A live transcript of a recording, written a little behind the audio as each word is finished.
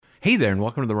Hey there, and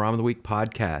welcome to the ROM of the Week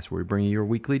podcast, where we bring you your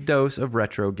weekly dose of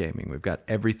retro gaming. We've got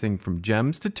everything from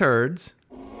gems to turds,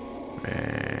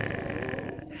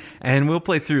 and we'll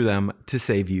play through them to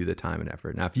save you the time and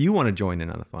effort. Now, if you want to join in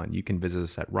on the fun, you can visit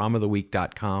us at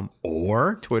romoftheweek.com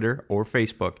or Twitter or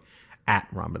Facebook at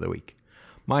ROM of the Week.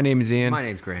 My name is Ian. My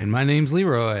name's Grant. And my name's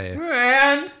Leroy.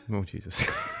 And Oh, Jesus.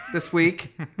 this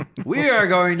week, we are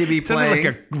going to be It sounded playing...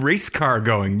 like a race car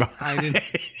going by.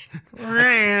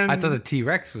 I thought the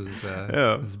T-Rex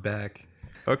was back.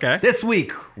 Okay. This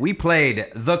week, we played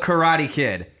The Karate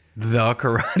Kid. The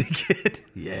Karate Kid.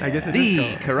 Yeah. I guess it The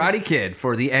is called. Karate Kid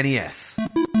for the NES.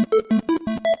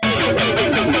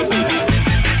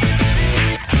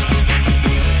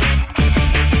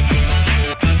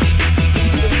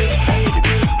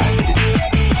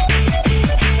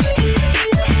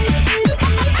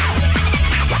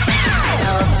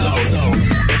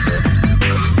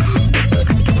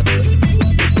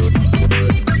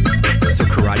 So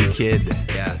Karate Kid.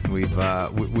 Yeah.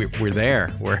 We're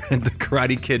there. We're in the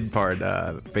Karate Kid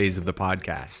phase of the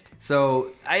podcast.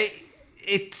 So,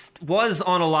 it was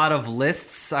on a lot of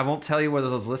lists. I won't tell you whether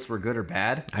those lists were good or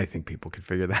bad. I think people could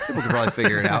figure that. We could probably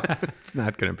figure it out. It's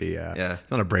not going to be. Yeah.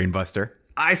 It's not a brain buster.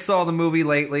 I saw the movie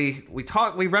lately.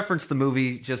 We referenced the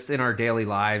movie just in our daily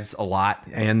lives a lot.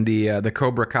 And the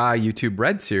Cobra Kai YouTube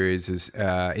Red series is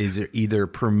either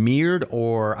premiered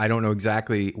or I don't know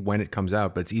exactly when it comes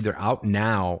out, but it's either out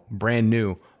now, brand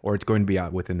new, or it's going to be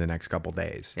out within the next couple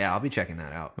days. Yeah, I'll be checking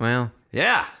that out. Well,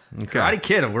 Yeah. Karate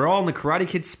Kid. We're all in the Karate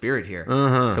Kid spirit here.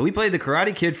 So we played the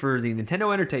Karate Kid for the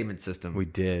Nintendo Entertainment System. we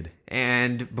did.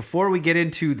 And before we get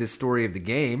into the story of the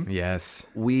game, Yes.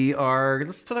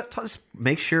 let's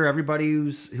make sure everybody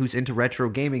who's into retro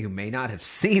gaming who may not have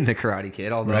seen the Karate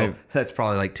Kid, although Right. that's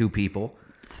probably like two people.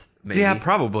 Maybe. Yeah,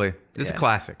 probably. It's a Yeah.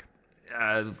 classic.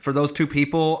 For those two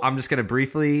people, I'm just going to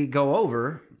briefly go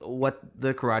over what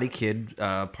the Karate Kid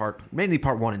mainly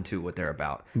part 1 and 2, what they're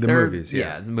about. Movies,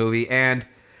 yeah. The movie. And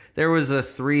there was a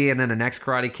 3 and then a next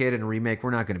Karate Kid and a remake.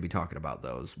 We're not going to be talking about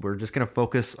those. We're just going to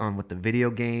focus on what the video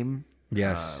game,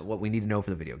 Yes. what we need to know for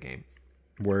the video game.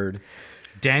 Word.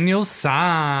 Daniel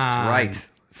San. Right.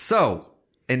 So,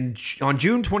 on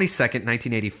June 22nd,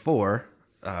 1984,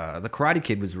 the Karate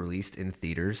Kid was released in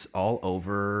theaters all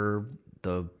over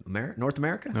North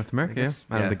America? North America, I guess.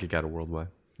 yeah. I don't think it got a worldwide.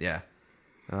 Yeah.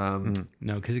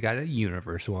 No, because it got a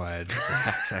universe wide.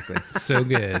 Exactly. So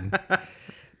good.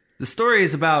 The story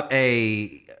is about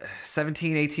a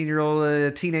 17,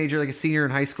 18-year-old teenager, like a senior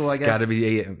in high school, I It's guess. got to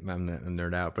be. I'm not a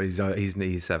nerd out, but he's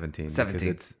 17.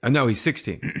 17. No, he's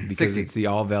 16 because 16. it's the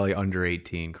All Valley Under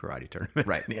 18 karate tournament.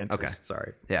 Right. He enters. Okay.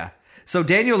 Sorry. Yeah. So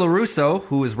Daniel LaRusso,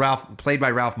 who is played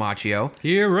by Ralph Macchio.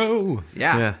 Hero.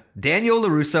 Yeah. Daniel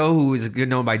LaRusso, who is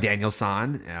known by Daniel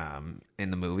San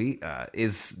in the movie,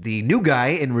 is the new guy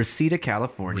in Reseda,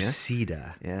 California.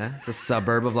 Reseda. Yeah. It's a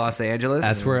suburb of Los Angeles.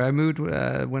 That's where I moved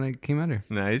when I came out here.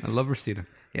 Nice. I love Reseda.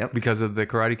 Yep. Because of the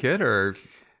Karate Kid, or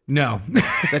No.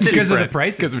 Because of the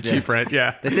prices. Because of cheap rent.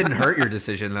 Yeah. That didn't hurt your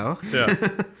decision, though. Yeah.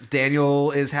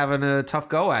 Daniel is having a tough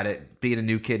go at it, being a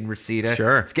new kid in Reseda.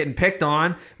 Sure. It's getting picked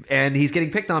on, and he's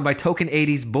getting picked on by token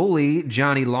 80s bully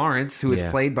Johnny Lawrence, who is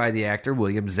Yeah. played by the actor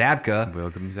William Zabka.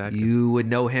 William Zabka. You would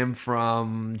know him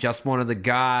from Just One of the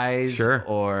Guys. Sure.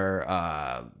 Or,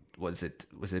 was it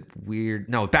Weird?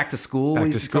 No, Back to School. Back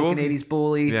He's to a School? token 80s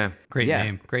bully. Yeah. Great Yeah.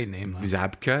 name. Great name. though.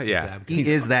 Zabka. Yeah. Zabka.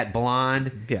 He is that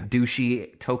blonde, Yeah.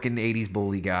 douchey, token 80s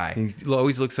bully guy. He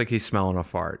always looks like he's smelling a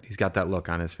fart. He's got that look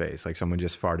on his face, like someone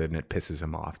just farted and it pisses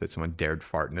him off that someone dared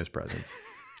fart in his presence.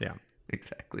 Yeah.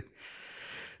 Exactly.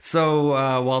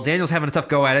 So while Daniel's having a tough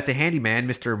go at it, the handyman,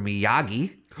 Mr.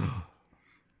 Miyagi,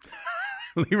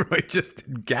 Leroy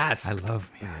just gasped. I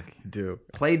love Miyagi. I do.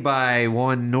 played by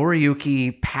one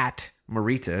Noriyuki Pat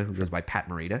Morita, who goes by Pat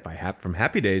Morita, From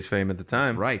Happy Days fame at the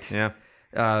time. That's right.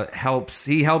 Yeah. helps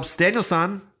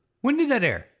Daniel-san. When did that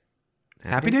air?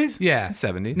 Happy Days? Yeah.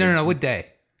 70s. No. What day?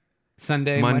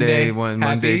 Sunday, Monday, Monday,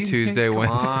 Monday, Happy? Tuesday, Come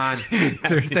Wednesday. on.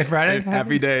 Thursday, Friday.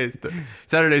 Happy Days.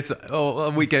 Saturday,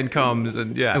 a weekend comes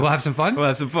and yeah. We'll have some fun? We'll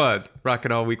have some fun.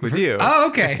 Rocking all week with you. Oh,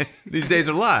 okay. These days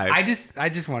are live. I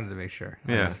just wanted to make sure.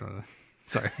 Yeah.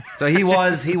 Sorry. So he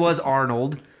was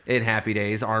Arnold in Happy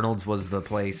Days. Arnold's was the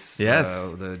place.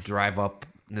 Yes. The drive-up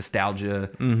nostalgia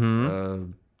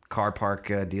car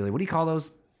park dealer. What do you call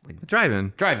those?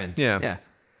 Drive-in. Drive-in. Yeah. Yeah.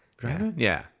 Drive-in?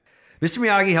 Yeah. Mr.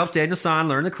 Miyagi helps Daniel-san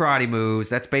learn the karate moves.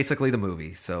 That's basically the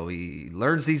movie. So he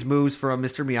learns these moves from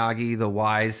Mr. Miyagi, the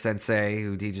wise sensei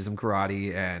who teaches him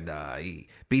karate, and he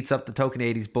beats up the token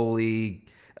 80s bully,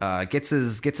 gets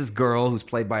his girl, who's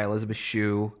played by Elizabeth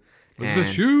Shue, And-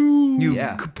 shoe. You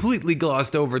Yeah. completely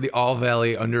glossed over the All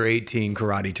Valley Under 18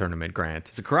 karate tournament, Grant.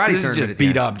 It's a karate tournament Just at the beat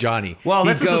end. up Johnny. Well, He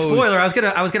that's just a goes- spoiler.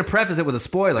 I was gonna preface it with a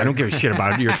spoiler. I don't give a shit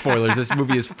about your spoilers. This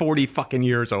movie is 40 fucking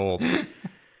years old.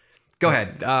 Go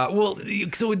ahead. Well,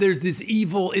 so there's this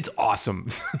evil. It's awesome.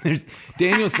 There's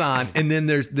Daniel San, and then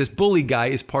there's this bully guy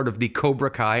is part of the Cobra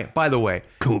Kai. By the way,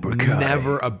 Cobra Kai.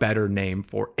 Never a better name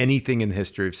for anything in the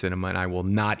history of cinema, and I will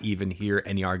not even hear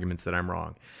any arguments that I'm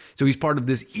wrong. So he's part of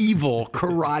this evil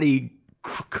karate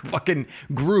fucking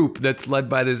group that's led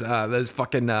by this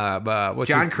fucking what's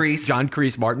John Kreese. John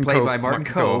Kreese, Martin Played Cove, by Martin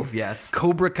Cove, yes.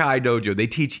 Cobra Kai Dojo. They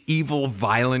teach evil,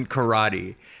 violent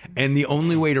karate. And the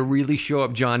only way to really show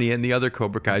up Johnny and the other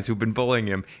Cobra Kais who've been bullying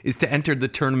him is to enter the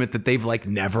tournament that they've like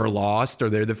never lost or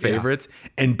they're the favorites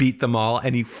and beat them all.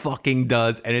 And he fucking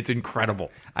does. And it's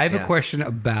incredible. I have Yeah. a question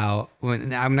about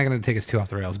when I'm not going to take us too off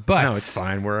the rails, but No, it's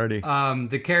fine. We're already.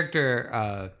 the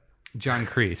character John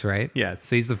Kreese, right? Yes.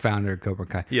 So he's the founder of Cobra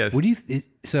Kai. Yes. What do you?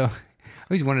 So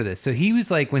I always wondered this. So he was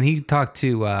like when he talked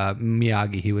to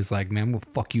Miyagi, he was like, "Man, we'll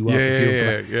fuck you up."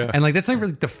 Yeah. And like that's like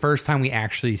really the first time we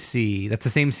actually see. That's the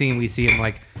same scene we see him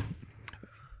like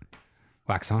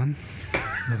wax on.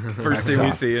 First thing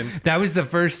we see in. That was the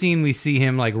first scene we see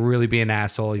him like really be an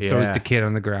asshole. He throws Yeah. the kid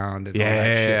on the ground. And all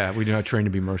that shit. Yeah. We do not train to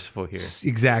be merciful here.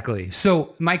 Exactly.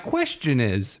 So my question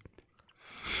is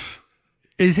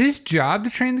his job to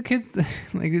train the kids?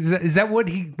 Like, is that what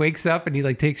he wakes up and he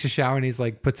like takes a shower and he's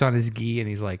like puts on his gi and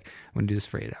he's like, I'm gonna do this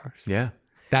for 8 hours. Yeah.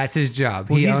 That's his job.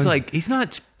 Well, He he's owns- like he's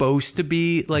not supposed to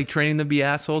be like training them to be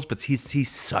assholes, but he's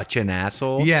such an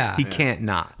asshole. Yeah. he can't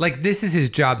not. like this is his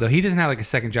job though. He doesn't have like a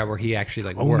second job where he actually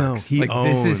like works. No, he like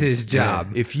this is owns. his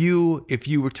job. Yeah. If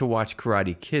you were to watch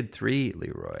Karate Kid 3,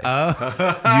 Leroy,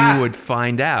 you would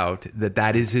find out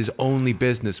that is his only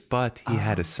business. But he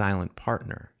had a silent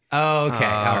partner. Oh, okay. Oh,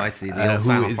 All right. I see. The who old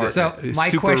silent is partner. So a my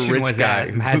super question rich was guy that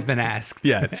who- has been asked.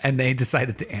 Yes. And they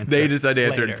decided to answer. They decided to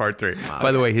answer later. in part 3.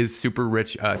 By the way, his super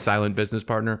rich silent business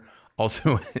partner.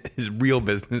 Also, his real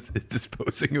business is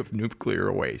disposing of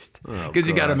nuclear waste. Because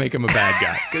you got to make him a bad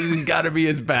guy. Because he's got to be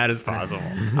as bad as possible.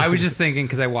 I was just thinking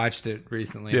because I watched it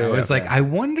recently. Yeah, I was yeah. like, I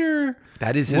wonder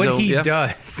That is his what own- he yeah.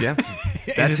 does. Yeah,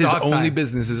 in that's his off only time.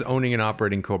 business is owning and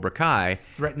operating Cobra Kai.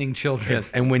 Threatening children.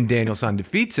 And when Daniel San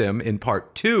defeats him in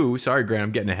part 2, sorry, Grant,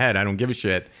 I'm getting ahead. I don't give a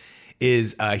shit.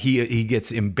 Is he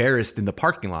gets embarrassed in the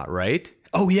parking lot, right?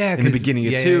 Oh yeah, In the beginning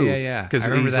of 2, Yeah. because I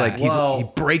remember he's that. like Whoa. he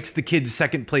breaks the kid's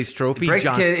second place trophy. Breaks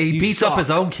John, the kid. He you beats up suck.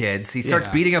 his own kids. He starts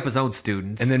Yeah. beating up his own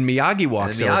students. And then Miyagi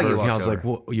walks And then Miyagi over. walks and I was like,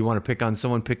 over. well, you want to pick on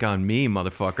someone, pick on me,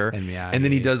 motherfucker. And Miyagi- then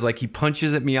he does like, he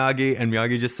punches at Miyagi and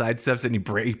Miyagi just sidesteps it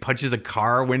and he punches a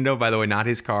car window, by the way, not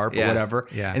his car, but Yeah. whatever.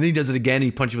 Yeah. And then he does it again and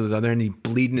he punches with his other hand and he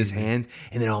bleed in his hand.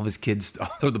 And then all of his kids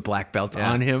throw the black belts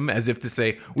Yeah. on him as if to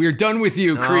say, we are done with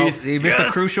you, No, Kreese. you missed Yes!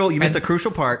 a crucial. You missed a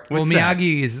crucial part. Well, What's that?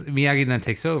 Miyagi then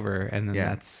takes over, and then Yeah.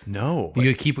 that's No.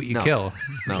 you keep what you No. kill.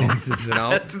 No,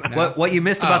 no. What you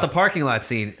missed about the parking lot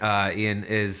scene, Ian,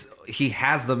 is he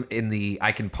has them in the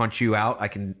 "I can punch you out, I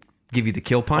can give you the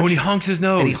kill punch." Oh, and he honks his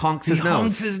nose. And he honks his nose.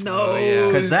 honks his nose.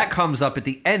 because that comes up at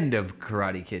the end of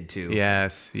Karate Kid 2.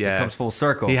 Yes. comes full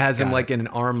circle. He has him Got like in an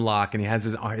arm lock, and he has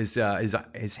his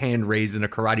hand raised in a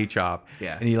karate chop.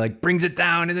 Yeah. and he like brings it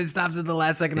down, and then stops at the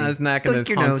last second on his neck, and Dunk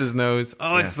then your honks nose. his nose.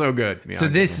 Oh, it's so good. So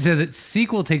the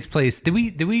sequel takes place. Did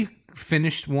we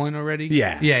finish 1 already?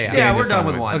 Yeah. yeah. Yeah, we're Daniel done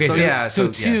with San 1. Okay, so,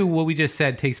 so 2, what we just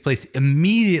said, takes place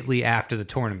immediately after the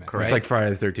tournament. Right? It's like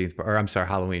Friday the 13th, or I'm sorry,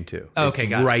 Halloween 2. Okay, It's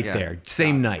got it. right Yeah. there,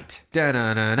 same night. all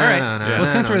right. Well,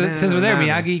 since we're there,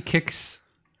 Miyagi kicks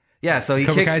Yeah, so he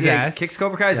Cobra kicks, Kai's yeah, ass. kicks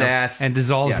Cobra Kai's ass and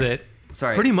dissolves Yeah. it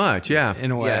Sorry, Pretty much, yeah.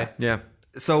 in a way. Yeah. Yeah.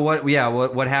 So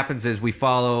what happens is we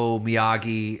follow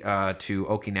Miyagi to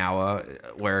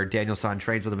Okinawa, where Daniel San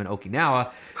trains with him in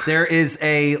Okinawa. There is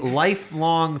a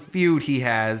lifelong feud he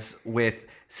has with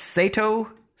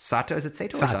Sato. Is it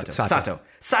Sato? Or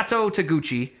Sato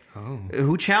Taguchi,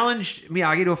 who challenged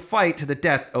Miyagi to a fight to the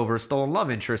death over a stolen love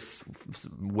interest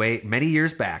many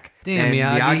years back. Damn, and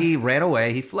Miyagi. Miyagi ran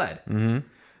away. He fled.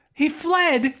 He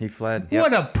fled. He fled.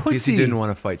 What a Because pussy. he didn't want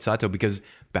to fight Sato because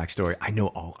backstory, I know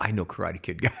Karate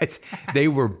Kid guys. They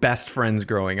were best friends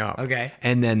growing up. Okay.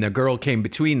 And then the girl came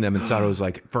between them and Sato was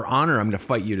like, for honor, I'm gonna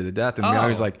fight you to the death. And Miyagi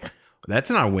was like, that's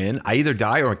not a win. I either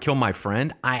die or I kill my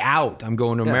friend. I'm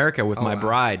going to America with my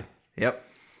bride. Yep.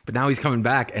 But now he's coming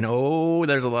back, and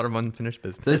there's a lot of unfinished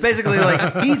business. So it's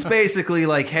basically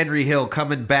like Henry Hill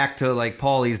coming back to like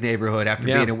Paulie's neighborhood after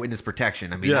Yeah. being in witness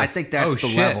protection. I mean, Yes. I think that's Oh, the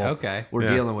shit. level Okay. we're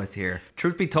Yeah. dealing with here.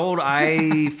 Truth be told,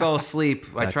 I fell asleep.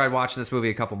 I tried watching this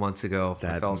movie a couple months ago.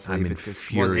 I fell asleep. I'm It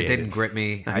infuriated. didn't grip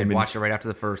me. I I'm watched it right after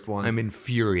the first one. I'm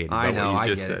infuriated. I by know, what you I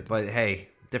just get said. it, but hey,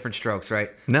 Different strokes,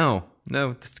 right? No,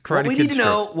 it's Karate What we Kid need to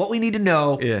stroke. know. What we need to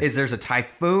know Yeah. is there's a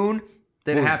typhoon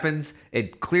that happens.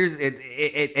 It clears.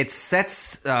 It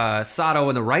sets Sato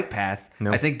in the right path.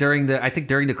 Nope. I think during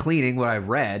the cleaning, what I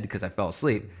read because I fell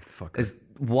asleep, is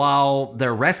while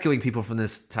they're rescuing people from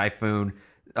this typhoon.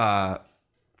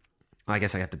 I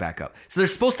guess I have to back up. So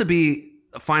there's supposed to be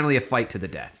finally a fight to the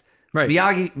death. Right.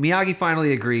 Miyagi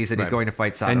finally agrees that he's going to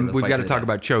fight Sato. And we've got to to talk death.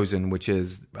 about Chosen, which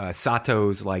is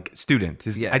Sato's like student.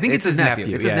 Yeah, I think it's his nephew.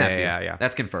 It's his nephew. Yeah.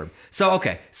 That's confirmed. So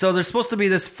so there's supposed to be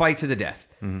this fight to the death,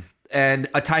 and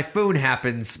a typhoon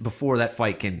happens before that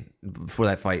fight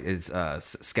is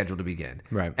scheduled to begin.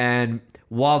 Right. And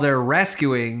while they're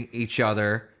rescuing each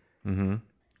other,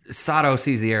 Sato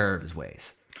sees the error of his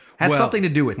ways. Has something to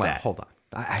do with that. Hold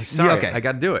on. Sorry, okay. I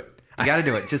got to do it. You got to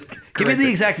do it. Just give me the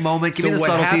exact moment. Give me the what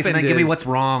subtleties, and then happened give me is what's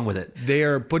wrong with it.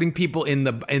 They're putting people in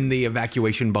the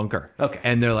evacuation bunker. Okay.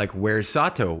 And they're like, "Where's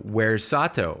Sato? Where's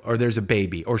Sato?" Or there's a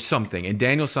baby or something. And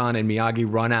Daniel-san and Miyagi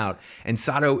run out, and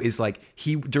Sato is like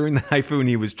during the typhoon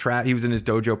he was he was in his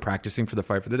dojo practicing for the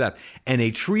fight for the death, and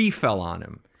a tree fell on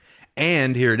him.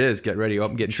 And here it is. Get ready. Oh,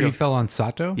 I'm getting Tree chilled. fell on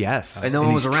Sato. Yes. And no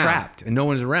one he's was around. Trapped, and no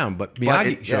one's around. But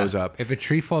Miyagi it- shows yeah. up. If a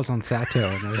tree falls on Sato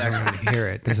and there's around to hear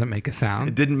it, does it make a It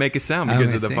sound? didn't make a sound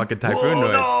because of the Amazing. fucking typhoon Oh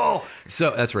noise. no!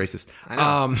 So that's racist. I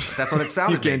know. That's what it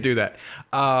sounded. You can't do that.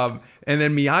 And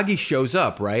then Miyagi shows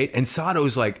up, right? And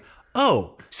Sato's like,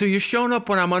 "Oh, so you're showing up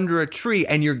when I'm under a tree,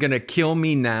 and you're gonna kill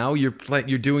me now? You're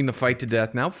doing the fight to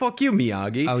death now? Fuck you,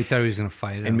 Miyagi." Oh, he thought he was gonna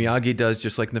fight. And Miyagi does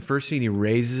just like in the first scene. He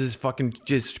raises his fucking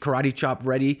just karate chop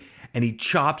ready, and he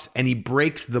chops and he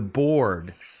breaks the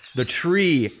board, the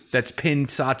tree that's pinned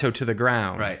Sato to the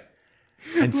ground. Right.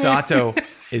 And Sato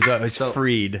is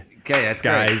freed. Okay, that's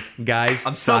guys.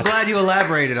 I'm so Sato- glad you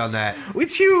elaborated on that.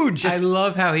 It's huge. I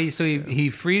love how he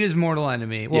freed his mortal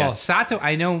enemy. Well, Yes. Sato,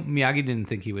 I know Miyagi didn't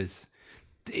think he wasn't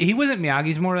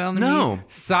Miyagi's mortal enemy. No.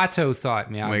 Sato thought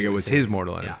Miyagi Like it was his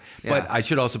mortal enemy. Yeah. But Yeah. I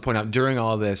should also point out during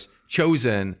all this,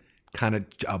 Chosen kind of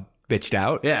bitched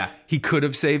out. Yeah. He could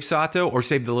have saved Sato or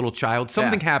saved the little child.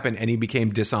 Something Yeah. happened and he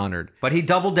became dishonored. But he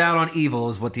doubled down on evil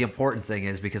is what the important thing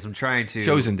is because I'm trying to.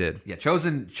 Chosen did. Yeah,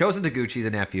 Chosen Taguchi, the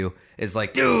nephew, is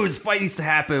like, dude, this fight needs to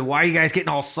happen. Why are you guys getting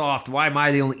all soft? Why am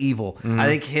I the only evil? I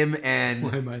think him and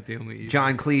Why am I the only evil?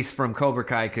 John Cleese from Cobra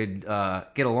Kai could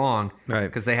get along. Right.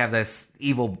 Because they have this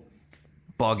evil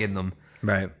bug in them.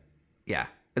 Right. Yeah.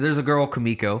 There's a girl,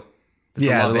 Kamiko. that's a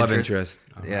Yeah, the love interest.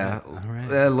 Yeah.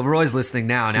 right. Leroy's listening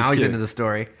now. Now he's cute. into the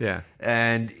story. Yeah.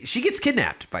 And she gets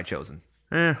kidnapped by Chosen.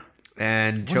 Eh.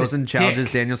 And Chosen challenges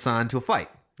dick. Daniel-san to a fight.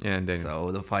 Yeah, and Daniel.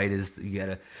 So the fight is you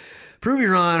gotta prove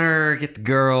your honor, get the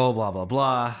girl, blah, blah,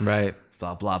 blah. Right.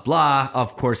 Blah, blah, blah.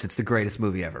 Of course, it's the greatest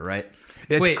movie ever, right?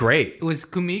 It's Wait, great. Was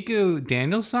Kumiko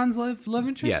Daniel-san's love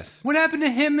interest? Yes. What happened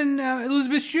to him and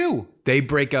Elizabeth Shue? They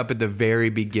break up at the very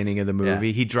beginning of the movie.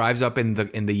 Yeah. He drives up in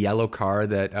the yellow car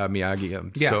that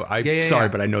Miyagi. Yeah. So Yeah, sorry, yeah.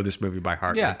 but I know this movie by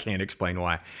heart. Yeah. I can't explain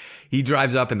why. He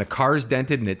drives up and the car's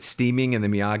dented and it's steaming, and the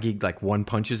Miyagi like one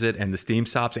punches it and the steam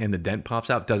stops and the dent pops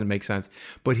out. Doesn't make sense.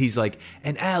 But he's like,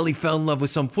 and Allie fell in love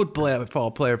with some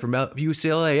football player from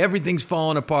UCLA. Everything's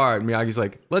falling apart. And Miyagi's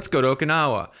like, let's go to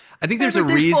Okinawa. I think there's a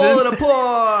Everything's reason. falling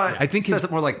apart. I think says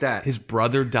it more like that. His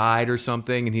brother died or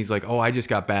something, and he's like, "Oh, I just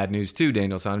got bad news too,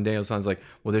 Daniel-san." And Daniel-san's like,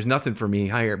 "Well, there's nothing for me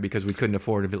here because we couldn't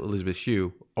afford Elizabeth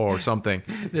Shue or something."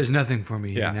 There's nothing for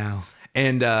me now.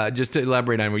 And just to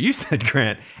elaborate on what you said,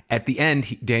 Grant, at the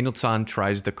end, Daniel-san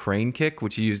tries the crane kick,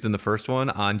 which he used in the first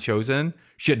one on Chosen.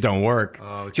 Shit don't work.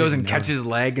 Chosen catches his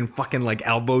leg and fucking like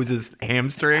elbows his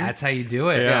hamstring. That's how you do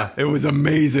it. yeah, it was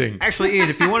amazing. Actually, Ian,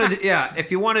 if you want to,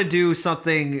 if you want to do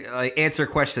something, answer a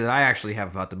question that I actually have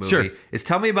about the movie, Sure. is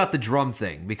tell me about the drum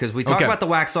thing because we talk Okay. about the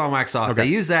wax on, wax off. Okay. They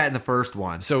use that in the first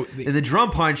one. So the drum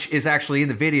punch is actually in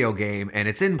the video game and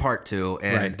it's in part 2.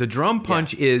 And Right. The drum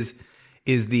punch is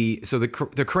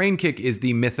the crane kick is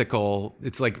the mythical.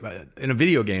 It's like in a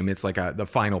video game. It's like the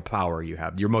final power you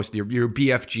have. Your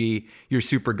BFG, your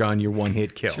super gun, your one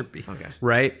hit kill. Okay.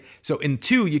 Right. So in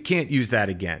 2, you can't use that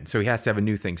again. So he has to have a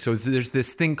new thing. So there's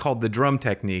this thing called the drum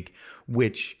technique,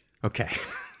 which okay.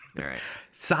 All right.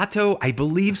 I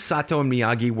believe Sato and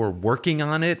Miyagi were working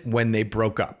on it when they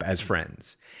broke up as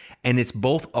friends. And it's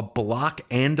both a block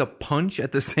and a punch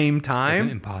at the same time.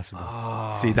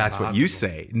 Impossible. See, that's what you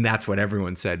say, and that's what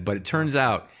everyone said. But it turns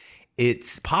out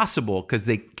it's possible because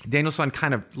Daniel-san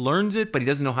kind of learns it, but he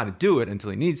doesn't know how to do it until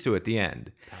he needs to at the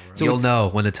end. So You'll it's- know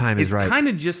when the time is It's right. kind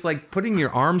of just like putting your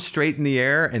arms straight in the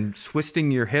air and twisting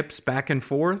your hips back and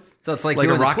forth. So it's like Like a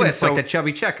doing the rock'em twist, so- like the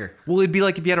chubby checker. Well, it'd be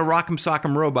like if you had a Rock'em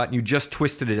Sock'em robot and you just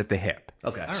twisted it at the hip.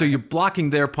 Okay. So you're blocking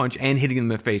their punch and hitting them in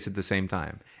the face at the same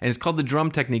time. And it's called the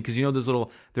drum technique because you know there's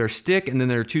they're a stick and then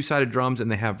there are two-sided drums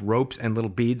and they have ropes and little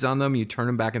beads on them. You turn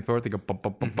them back and forth. They go bump,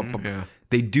 bump, bump, bump, bump. yeah.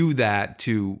 They do that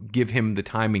to give him the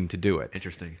timing to do it.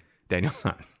 Interesting. Daniel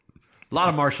San. A lot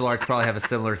of martial arts probably have a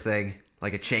similar thing,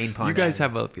 like a chain punch. You guys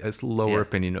have a lower Yeah.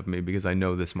 opinion of me because I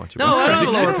know this much No, about I don't have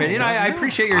a lower No, opinion. I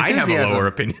appreciate your I have enthusiasm. a lower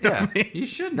opinion Yeah. of me. You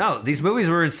should. No, these movies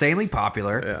were insanely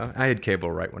popular. Yeah, I had cable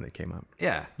right when it came out.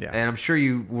 Yeah. Yeah. And I'm sure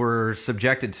you were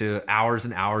subjected to hours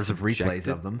and hours of replays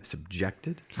of them.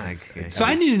 Subjected? Okay. So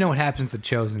I need to know what happens to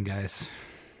Chosen, guys.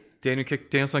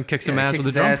 Danielson kicks some Yeah, ass kicks with a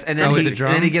his drum. ass, and Oh, then with he, the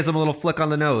drum? then he gives him a little flick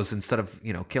on the nose instead of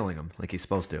killing him like he's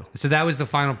supposed to. So that was the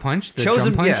final punch. The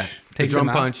Chosen- drum punch yeah. The takes drum him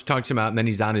out? punch tucks him out, and then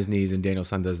he's on his knees, and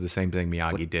Danielson does the same thing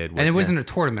Miyagi did. And it wasn't a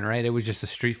tournament, right? It was just a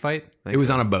street fight. It was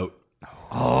on a boat.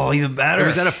 Oh, even better. It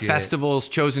was at a festival.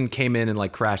 Chosen came in and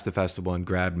like crashed the festival and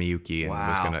grabbed Miyuki and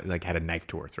was Wow. gonna had a knife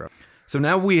to her throat. So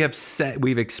now we've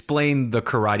explained the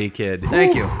Karate Kid.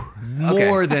 Thank you.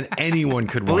 More than anyone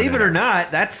could. Believe want it to or know.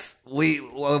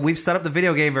 not, we've set up the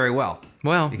video game very well.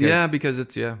 Well, Because- because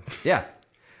it's Yeah.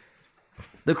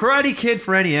 The Karate Kid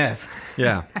for NES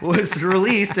yeah. was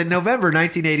released in November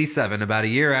 1987, about a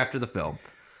year after the film,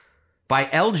 by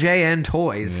LJN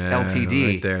Toys Yeah, Ltd.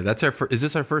 right there. That's is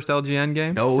this our first LGN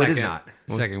game? No, it is Second. not.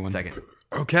 Second one. Second.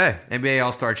 Okay. NBA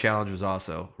All-Star Challenge was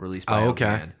also released by Oh, okay.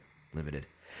 LJN Limited.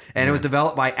 And it was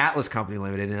developed by Atlas Company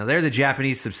Limited. Now, they're the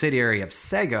Japanese subsidiary of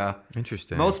Sega.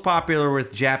 Interesting. Most popular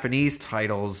with Japanese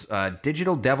titles,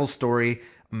 Digital Devil Story,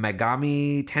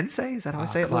 Megami Tensei? Is that how I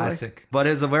say it? Lily? classic. But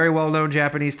it's a very well-known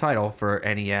Japanese title for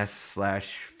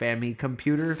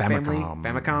NES/Famicomputer.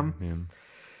 Famicom. Yeah.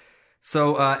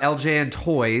 So LJN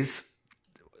Toys,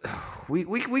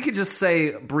 we could just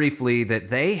say briefly that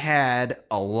they had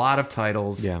a lot of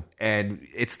titles. Yeah. And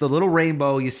it's the little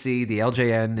rainbow you see, the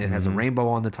LJN. It has a rainbow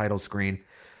on the title screen.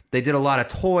 They did a lot of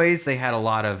toys. They had a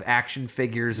lot of action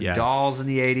figures and Yes. dolls in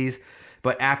the 80s.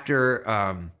 But after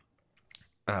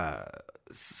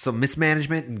some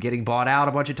mismanagement and getting bought out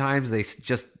a bunch of times, they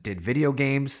just did video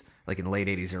games like in the late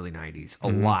 80s, early 90s. A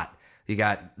lot. You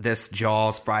got this,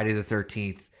 Jaws, Friday the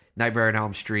 13th, Nightmare on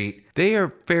Elm Street. They are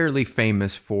fairly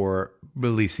famous for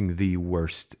releasing the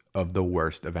worst of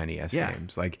NES Yeah.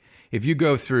 games. Like if you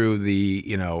go through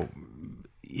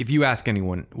if you ask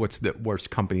anyone what's the worst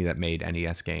company that made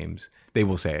NES games, they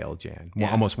will say LJN.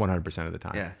 Yeah. Almost 100% of the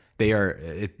time. Yeah. They are.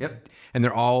 Yep. And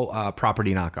they're all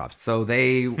property knockoffs. So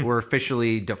they were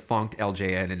officially defunct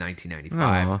LJN in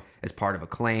 1995 Aw. as part of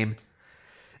Acclaim.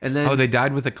 And then, Oh, they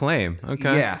died with Acclaim.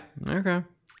 Okay. Yeah. Okay.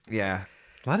 yeah.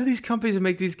 A lot of these companies that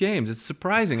make these games, it's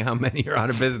surprising how many are out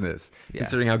of business,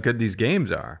 considering how good these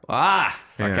games are.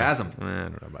 Sarcasm. Yeah. I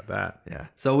don't know about that. Yeah.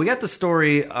 So we got the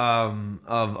story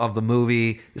of the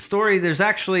movie. The story, there's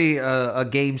actually a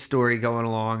game story going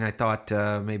along. I thought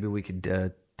maybe we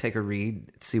could take a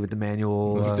read, see what the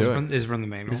manual Let's do it. Is from the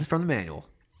manual. This is from the manual.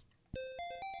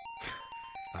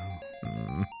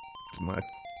 What?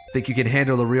 Think you can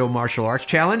handle the real martial arts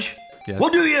challenge? Yes. We'll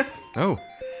do you. Oh.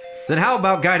 Then how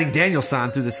about guiding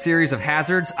Daniel-san through the series of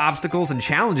hazards, obstacles, and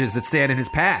challenges that stand in his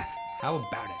path? How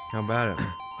about it? How about it?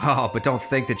 Oh, but don't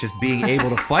think that just being able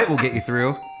to fight will get you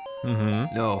through.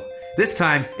 Mm-hmm. No. This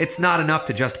time, it's not enough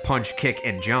to just punch, kick,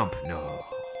 and jump. No.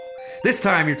 This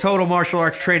time, your total martial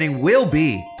arts training will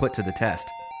be put to the test.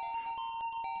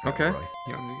 Okay.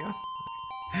 You want me to go?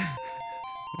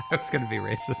 I was gonna be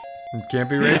racist. Can't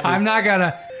be racist. I'm not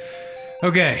gonna.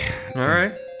 Okay. All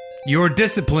right. Your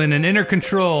discipline and inner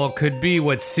control could be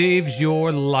what saves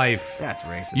your life. That's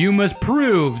racist. You must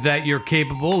prove that you're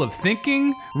capable of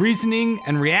thinking, reasoning,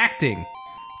 and reacting.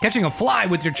 Catching a fly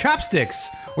with your chopsticks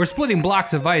or splitting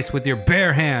blocks of ice with your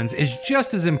bare hands is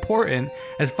just as important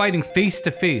as fighting face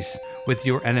to face with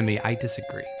your enemy. I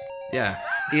disagree. Yeah.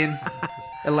 Ian,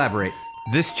 elaborate.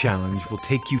 This challenge will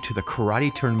take you to the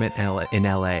karate tournament in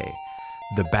LA,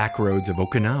 the back roads of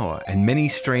Okinawa, and many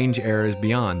strange eras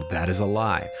beyond. That is a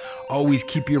lie. Always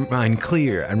keep your mind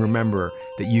clear and remember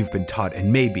that you've been taught,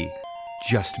 and maybe,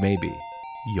 just maybe,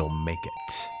 you'll make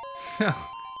it. So,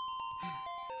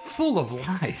 full of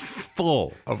lies.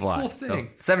 Full of Whole lies. thing.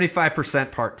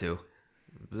 75% part 2.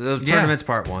 The tournament's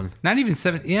part 1. Not even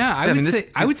 7. Yeah,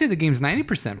 I would say the game's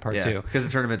 90% part Yeah. 2. Because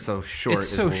the tournament's so short.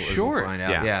 It's as so we'll short. find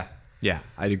out. Yeah. Yeah. Yeah,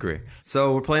 I'd agree.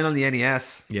 So we're playing on the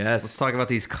NES. Yes. Let's talk about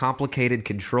these complicated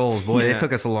controls. Boy, Yeah. it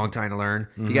took us a long time to learn.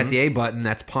 You got the A button,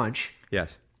 that's punch.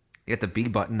 Yes. You got the B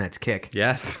button, that's kick.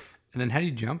 Yes. And then how do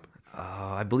you jump?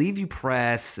 I believe you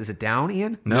press. Is it down,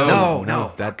 Ian? No.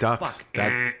 No. That ducks.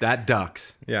 That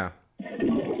ducks. Yeah.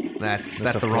 That's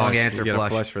a the wrong flush. answer. You get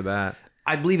Flush. a flush for that.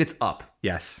 I believe it's up.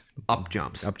 Yes. Up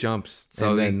jumps. Up jumps.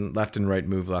 So And then left and right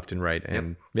move left and right.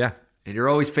 And yeah. And you're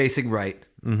always facing right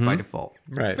by default.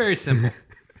 Right. Very simple.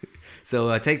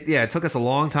 So it took us a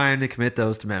long time to commit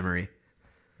those to memory.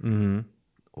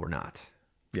 Or not.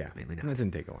 Yeah. Mainly not. That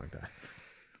didn't take a long time.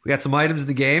 We got some items in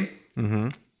the game.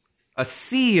 A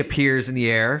C appears in the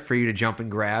air for you to jump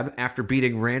and grab after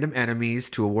beating random enemies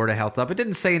to award a health up. It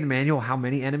didn't say in the manual how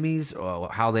many enemies or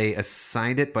how they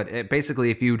assigned it, but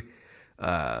basically if you'd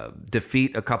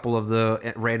defeat a couple of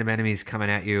the random enemies coming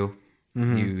at you,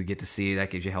 you get to see that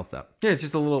gives you health up. Yeah, it's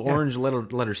just a little orange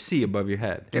letter C above your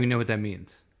head. Do we know what that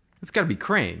means? It's got to be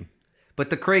crane. But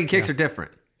the crane kicks are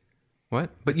different. What?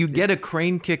 But you get a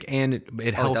crane kick and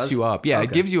it helps does? you up. Yeah, it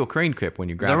Okay. gives you a crane kick when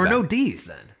you grab There were that. no D's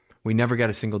then. We never got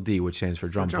a single D, which stands for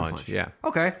drum punch. Yeah.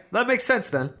 Okay, that makes sense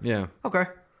then. Yeah. Okay.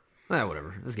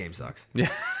 Whatever. This game sucks. Yeah.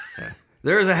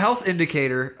 There is a health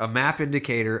indicator, a map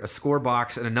indicator, a score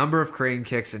box, and a number of crane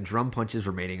kicks and drum punches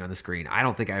remaining on the screen. I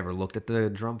don't think I ever looked at the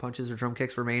drum punches or drum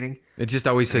kicks remaining. It just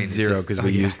always said mean, it's zero just- because we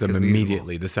yeah, used them 'cause we used them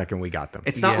immediately the second we got them.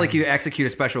 It's not Yeah. like you execute a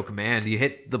special command. You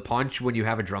hit the punch when you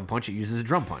have a drum punch. It uses a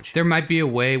drum punch. There might be a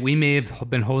way. We may have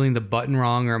been holding the button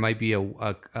wrong, or it might be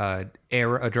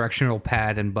a directional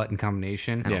pad and button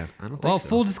combination. Yeah. I don't think Well, so.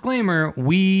 full disclaimer,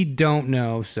 we don't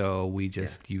know, so we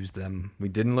just used them We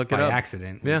didn't look it by up.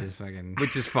 accident. Yeah. We just fucking,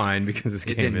 Which is fine because this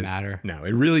It game didn't is, matter. No,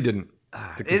 it really didn't.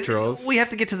 The controls. We have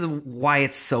to get to the why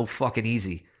it's so fucking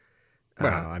easy.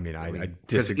 Well, I mean, I 'Cause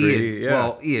disagree. Ian, Yeah.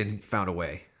 Well, Ian found a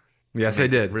way. yes, I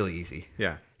did. Really easy.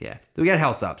 Yeah. Yeah. We got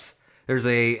health ups. There's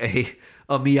a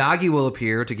Miyagi will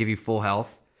appear to give you full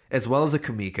health, as well as a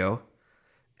Kamiko.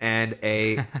 And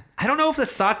I don't know if the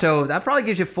Sato, that probably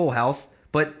gives you full health,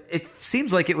 but it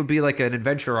seems like it would be like an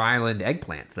Adventure Island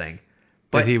eggplant thing.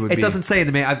 But he would it be- doesn't say in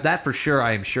the manual. That for sure,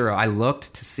 I am sure. I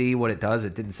looked to see what it does.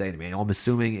 It didn't say in the manual. I'm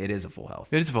assuming it is a full health.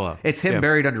 It is full health. It's him Yeah.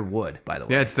 buried under wood, by the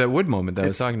way. Yeah, it's that wood moment that I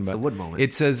was talking It's about. the wood moment.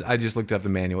 It says, I just looked up the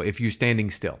manual. If you're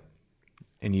standing still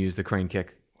and you use the crane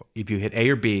kick, if you hit A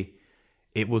or B,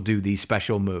 it will do the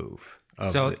special move.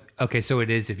 Of so the- okay, so it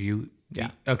is if you.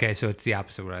 Yeah. Okay, so it's the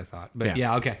opposite of what I thought. But Yeah.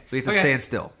 yeah, okay. So you have to Okay. stand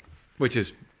still. which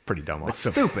is pretty dumb It's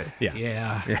also. stupid. Yeah.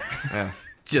 Yeah. Yeah.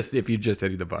 Just if you just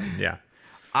hitting the button. Yeah.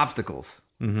 Obstacles.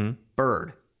 Mm-hmm.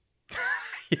 Bird.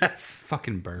 Yes.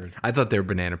 Fucking bird. I thought they were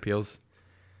banana peels.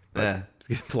 Yeah.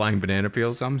 Flying banana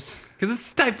peels. Some Because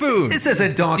it's typhoon. This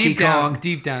isn't Donkey deep down, Kong.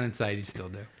 deep down inside, you still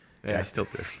do. Yeah, I still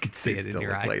do. You can see it in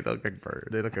your eye. They look like bird.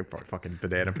 They look like fucking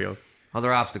banana peels.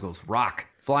 Other obstacles. Rock.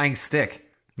 Flying stick.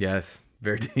 Yes.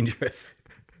 Very dangerous.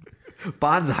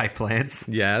 Bonsai plants.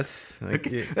 Yes.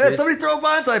 Hey, somebody throw a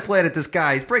bonsai plant at this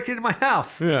guy. He's breaking into my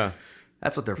house. yeah.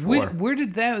 That's what they're for. Where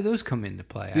did those come into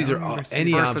play? These I are don't all- remember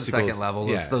any seeing- First and obstacles. second level.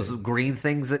 Yeah. Those green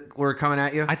things that were coming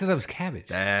at you. I thought that was cabbage.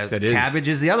 That is. Cabbage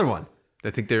is the other one. I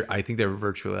think they're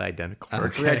virtually identical.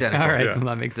 Virtually identical. All right, Yeah. so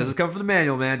that makes This sense. is coming from the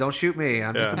manual, man. Don't shoot me.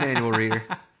 I'm just a manual reader.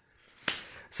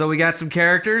 So we got some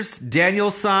characters. Daniel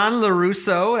San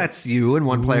LaRusso. That's you in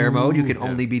one player mode. You can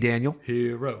only be Daniel.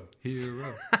 Hero.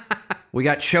 We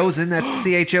got Chosen. That's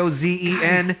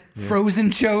Chozen.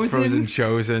 Frozen Chosen. Frozen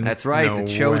Chosen. That's right. No the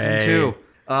Chosen way. 2.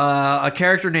 A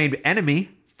character named Enemy.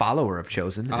 Follower of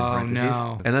Chosen. in Oh, parentheses.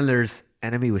 no. And then there's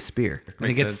Enemy with Spear. And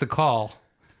he gets sense. the call.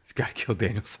 He's got to kill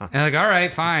Daniel San. And they're like, all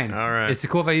right, fine. All right. It's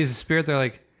cool if I use a spirit. They're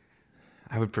like,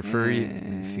 I would prefer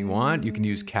if you want. You can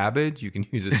use cabbage. You can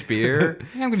use a spear.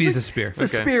 I'm going to use a spear. The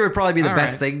spear would probably be the All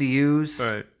best right. thing to use.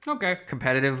 Right. Okay.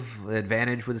 Competitive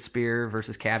advantage with a spear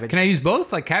versus cabbage. Can I use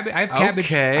both? Like cabbage? I have cabbage.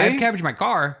 Okay. I have cabbage in my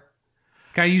car.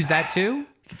 Can I use that too?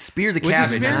 spear the With the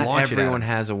cabbage spear? and Not launch it at everyone him.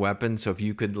 has a weapon, so if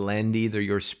you could lend either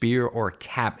your spear or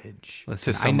cabbage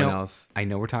Listen, to someone I know, else, I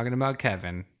know we're talking about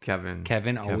Kevin.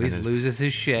 Kevin always has loses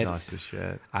his shit. lost his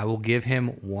shit. I will give him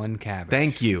one cabbage.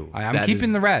 Thank you. I'm That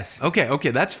keeping is- the rest.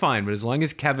 Okay, that's fine. But as long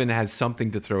as Kevin has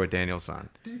something to throw at Daniel-san.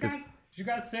 Did you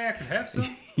guys say I could have some?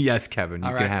 Yes, Kevin, you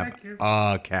All can right, have thank you.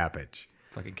 a cabbage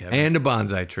Fucking Kevin. and a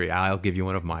bonsai tree. I'll give you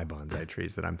one of my bonsai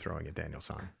trees that I'm throwing at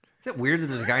Daniel-san. Is it weird that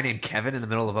there's a guy named Kevin in the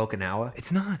middle of Okinawa?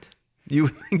 It's not. You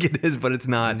would think it is, but it's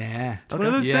not. Nah. It's one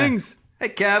of those Yeah. things. Hey,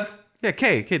 Kev. Yeah,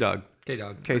 K dog. Okay,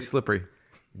 dog. K slippery.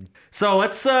 So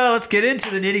let's get into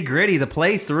the nitty gritty, the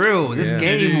playthrough. This Yeah.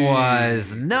 game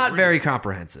was not very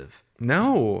comprehensive.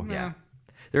 No. Yeah.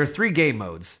 There are 3 game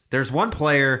modes. There's one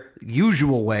player,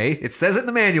 usual way. It says it in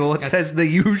the manual. It says the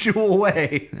usual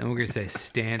way. And we're going to say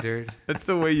standard, That's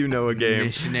the way you know a game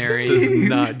missionary. does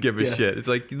not give a shit. It's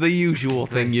like the usual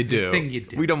thing you do. thing you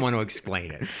do. We don't want to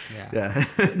explain it. Yeah.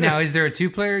 Now, is there a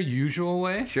 2-player usual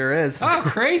way? Sure is. Oh,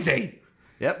 crazy.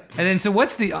 Yep. And then, so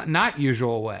what's the not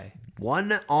usual way?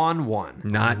 1-on-1.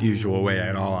 Not usual way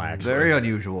at all, actually. Very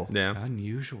unusual. Yeah.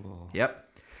 Unusual. Yep.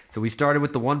 So we started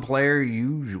with the one-player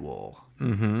usual.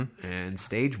 Mm-hmm. And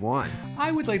stage 1.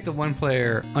 I would like the one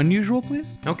player unusual, please.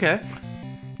 Okay.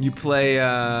 You play,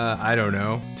 I don't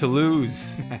know,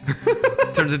 Toulouse.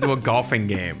 Turns into a golfing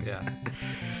game. Yeah.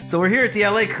 So we're here at the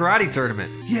LA Karate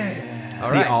Tournament. Yeah. All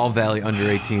The right. All Valley Under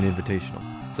 18 Invitational.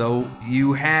 So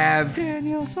you have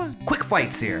Daniel, son. quick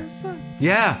fights here.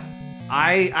 Yeah.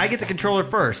 I get the controller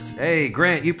first. Hey,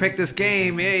 Grant, you pick this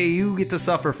game. Hey, you get to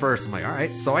suffer first. I'm like, all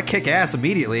right. So I kick ass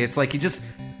immediately. It's like you just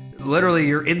literally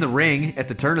you're in the ring at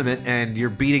the tournament and you're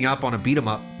beating up on a beat 'em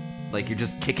up. Like you're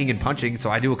just kicking and punching. So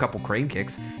I do a couple crane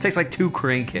kicks. It takes like 2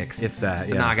 crane kicks, If that,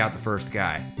 to yeah. knock out the first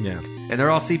guy. Yeah. And they're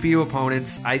all CPU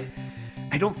opponents. I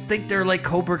don't think they're like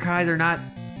Cobra Kai. They're not.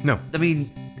 No. I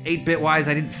mean, 8-bit wise,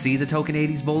 I didn't see the Token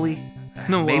 80s bully.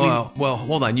 No, Maybe. well,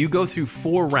 hold on. You go through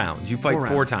 4 rounds. You fight 4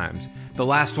 4 rounds. times. The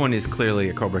last one is clearly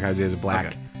a Cobra Kai. He has a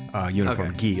black uniform,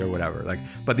 Okay. gi or whatever. Like,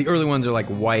 but the early ones are like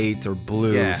white or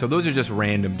blue. Yeah. So those are just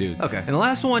random dudes. Okay. And the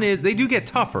last one is they do get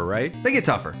tougher, right? They get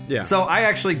tougher. Yeah. So I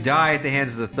actually die at the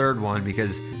hands of the third one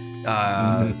because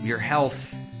your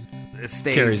health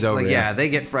stays Carries over, Like, yeah. they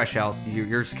get fresh health.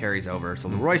 Yours carries over. So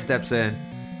Leroy steps in,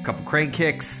 a couple crane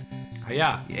kicks,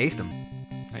 Yeah. you aced him.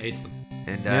 I aced them.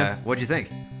 And Yeah. what'd you think?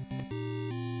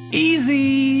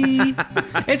 Easy.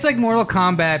 It's like Mortal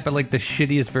Kombat, but like the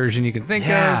shittiest version you can think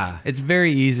Yeah. of. It's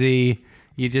very easy.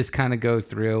 You just kind of go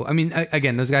through. I mean,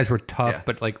 again, those guys were tough, Yeah.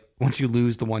 but like once you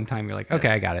lose the one time, you're like, okay,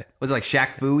 I got it. Was it like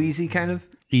Shaq Fu easy kind of?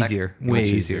 Easier, way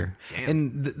easier. Damn.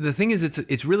 And the thing is,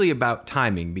 it's really about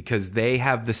timing because they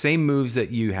have the same moves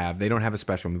that you have. They don't have a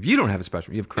special move. You don't have a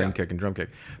special. You have crane kick and drum kick.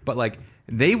 But like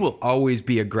they will always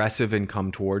be aggressive and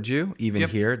come towards you. Even Yep.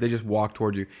 here, they just walk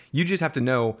towards you. You just have to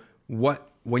know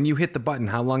when you hit the button,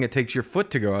 how long it takes your foot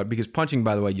to go out. Because punching,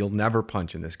 by the way, you'll never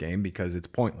punch in this game because it's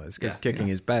pointless. Because kicking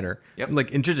is better. Yep.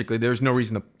 Like intrinsically, there's no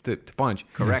reason to punch.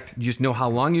 Correct. You just know how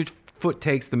long your foot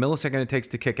takes, the millisecond it takes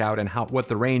to kick out, and what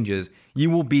the range is. You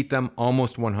will beat them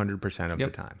almost 100% of the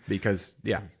time because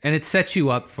And it sets you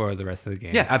up for the rest of the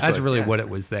game. Yeah, absolutely. That's really Yeah. what it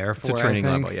was there for. a training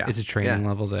I think. level, yeah. It's a training Yeah.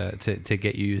 level to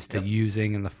get you used to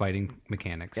using and the fighting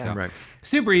mechanics. So, right.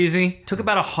 super easy. Took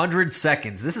about 100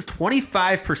 seconds. This is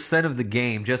 25% of the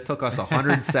game. Just took us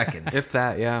 100 seconds. If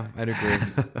that, yeah, I'd agree.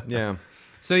 Yeah.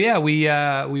 So yeah, we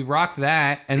rock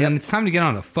that, and then it's time to get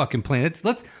on the fucking plane.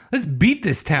 Let's beat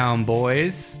this town,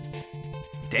 boys.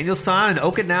 Daniel San and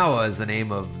Okinawa is the name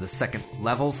of the second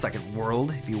level, second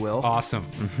world, if you will. Awesome.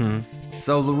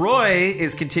 So Leroy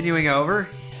is continuing over,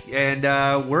 and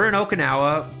we're in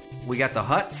Okinawa. We got the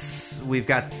huts. We've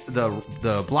got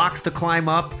the blocks to climb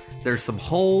up. There's some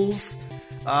holes.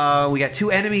 We got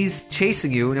 2 enemies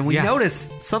chasing you, and we Yeah. notice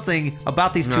something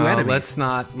about these 2 No, enemies.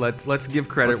 let's give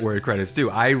credit where credit's due.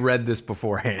 I read this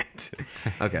beforehand.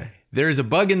 Okay. There is a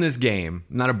bug in this game.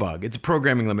 Not a bug. It's a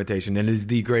programming limitation, and it is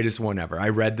the greatest one ever. I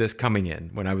read this coming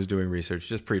in when I was doing research,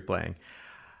 just pre-playing.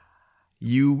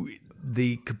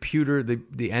 The computer,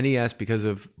 the NES, because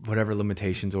of whatever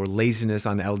limitations or laziness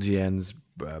on LGN's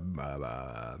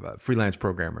freelance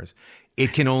programmers,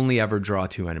 it can only ever draw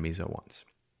 2 enemies at once.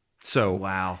 So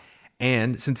Wow.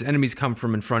 And since enemies come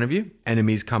from in front of you,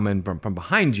 enemies come in from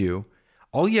behind you,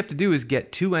 all you have to do is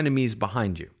get 2 enemies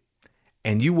behind you.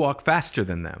 And you walk faster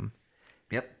than them.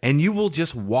 Yep. And you will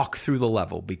just walk through the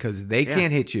level because they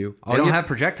can't hit you. They don't have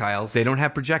projectiles. They don't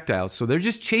have projectiles. So they're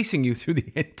just chasing you through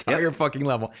the entire fucking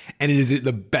level. And it is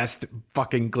the best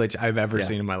fucking glitch I've ever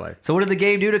seen in my life. So what did the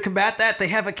game do to combat that? They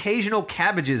have occasional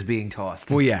cabbages being tossed.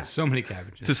 Well, yeah. So many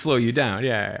cabbages. To slow you down.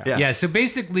 Yeah. Yeah, so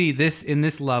basically in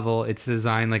this level, it's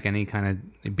designed like any kind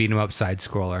of beat 'em up side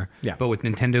scroller. Yeah. But with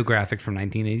Nintendo graphics from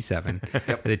 1987.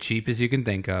 The cheapest you can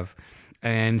think of.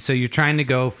 And so you're trying to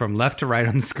go from left to right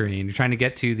on the screen. You're trying to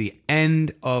get to the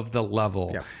end of the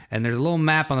level. Yeah. And there's a little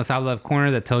map on the top left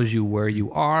corner that tells you where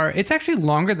you are. It's actually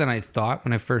longer than I thought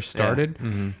when I first started.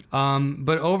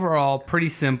 But overall, pretty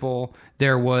simple.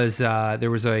 There was a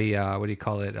what do you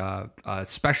call it? A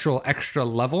special extra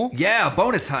level. Yeah, a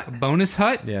bonus hut. Bonus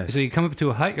hut. Yes. So you come up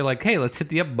to a hut, you're like, hey, let's hit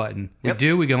the up button.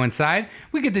 We go inside.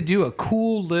 We get to do a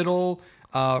cool little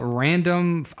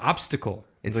random obstacle.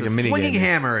 It's like a a mini swinging game.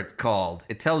 hammer, it's called.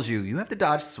 It tells you have to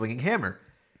dodge the swinging hammer.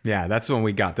 Yeah, that's the one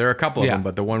we got. There are a couple of Yeah. them,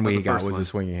 but the one That's we the got first was one. a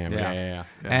swinging hammer. Yeah.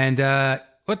 And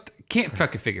can't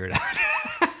fucking figure it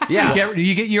out. Yeah.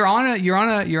 You're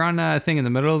on a thing in the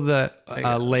middle of the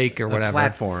lake or whatever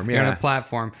platform, You're on yeah. a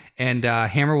platform, and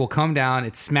Hammer will come down.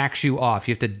 It smacks you off.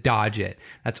 You have to dodge it.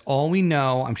 That's all we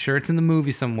know. I'm sure it's in the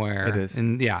movie somewhere. It is.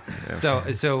 And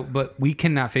So but we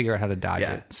cannot figure out how to dodge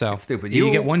Yeah, it. So it's stupid. You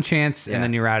You- get one chance, Yeah. and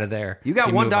then you're out of there. You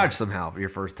got one move on. dodge somehow for your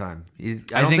first time.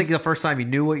 I don't think the first time you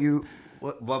knew what you.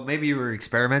 Well, maybe you were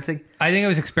experimenting. I think I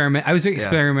was experimenting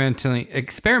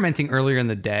earlier in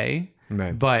the day.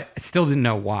 Right. But I still didn't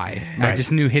know why. I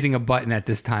just knew hitting a button at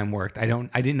this time worked. I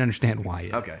didn't understand why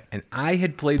yet. Okay. And I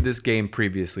had played this game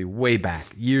previously, way back,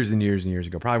 years and years and years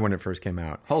ago, probably when it first came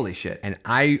out. Holy shit. And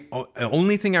the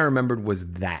only thing I remembered was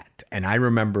that. And I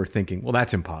remember thinking, well,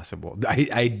 that's impossible.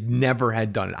 I never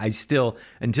had done it. I still,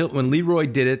 until when Leroy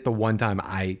did it the one time,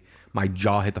 my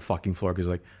jaw hit the fucking floor because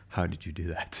like, how did you do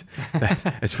that? That's,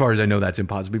 as far as I know, that's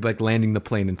impossible. It'd be like landing the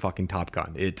plane in fucking Top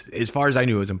Gun. As far as I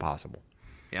knew, it was impossible.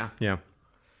 Yeah. Yeah.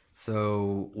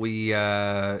 So we,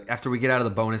 after we get out of the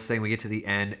bonus thing, we get to the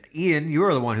end. Ian, you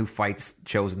are the one who fights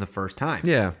Chosen the first time.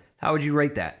 Yeah. How would you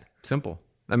rate that? Simple.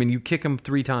 I mean, you kick him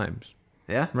 3 times.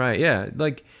 Yeah. Right, yeah.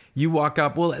 Like, you walk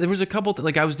up. Well, there was a couple,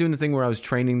 like, I was doing the thing where I was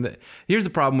training. Here's the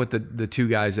problem with the 2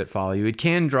 guys that follow you. It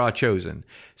can draw Chosen.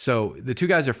 So the 2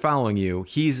 guys are following you.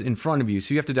 He's in front of you,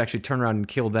 so you have to actually turn around and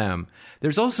kill them.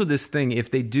 There's also this thing, if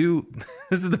they do,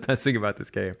 this is the best thing about this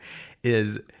game,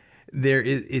 is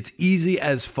it's easy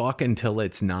as fuck until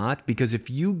it's not, because if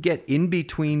you get in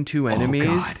between 2 enemies,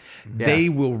 God. Yeah. they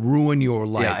will ruin your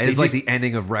life. Yeah, They it's like just- the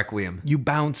ending of Requiem. you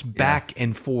bounce back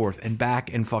and forth and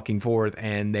back and fucking forth,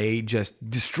 and they just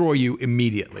destroy you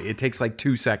immediately. It takes like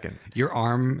 2 seconds. Your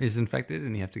arm is infected,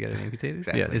 and you have to get it amputated.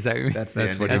 Exactly. Is that what you mean? That's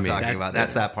That's the what ending you I'm mean. talking about.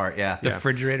 That's that part, yeah. The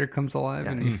refrigerator comes alive,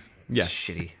 and you, Yeah,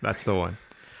 Shitty. that's the one.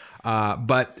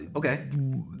 But Okay.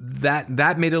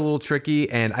 that made it a little tricky,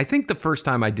 and I think the first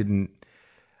time I didn't.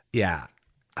 Yeah,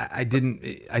 I didn't.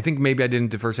 I think maybe I didn't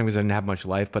the first time because I didn't have much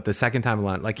life. But the second time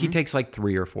around, like he takes like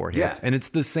 3 or 4 hits, Yeah. and it's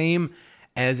the same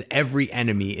as every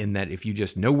enemy in that if you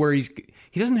just know where he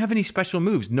doesn't have any special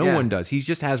moves. No Yeah. one does. He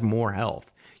just has more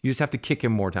health. You just have to kick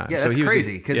him more times. Yeah, So that's he was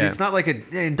crazy because yeah. it's not like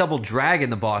in Double Dragon,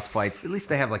 the boss fights. At least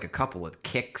they have like a couple of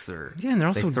kicks or Yeah, and they're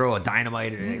also- they throw a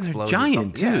dynamite and it They're explodes. or giant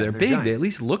something. too. Yeah, they're big. giant. They at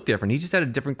least look different. He just had a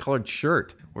different colored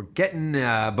shirt. We're getting,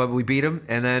 but we beat him,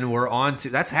 and then we're on to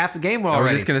that's half the game already. I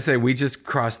was just gonna say we just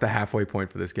crossed the halfway point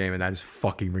for this game, and that is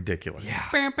fucking ridiculous. Yeah.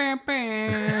 Bam, bam,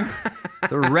 bam.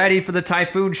 They're ready for the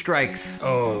typhoon strikes.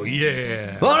 Oh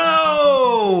yeah.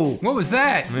 Oh What was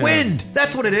that? no! Wind.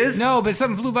 That's what it is. No, but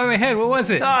something flew by my head. What was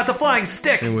it? Ah, it's a flying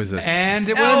stick. It was a. And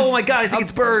it was. Oh my god! I think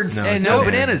it's birds. no, and it's no a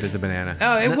banana. bananas. It's a banana.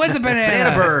 Oh, it was a banana.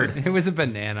 Banana bird. It was a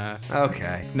banana.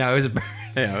 Okay, No, it was a bird.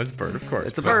 Yeah, it was a bird, of course.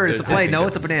 it's a bird. It's a plane. No,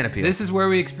 it's a banana peel. This is where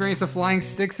we experience the flying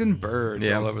sticks and birds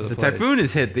Yeah, all over the the place. typhoon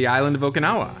has hit the island of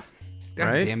Okinawa. God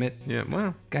right? damn it. Yeah,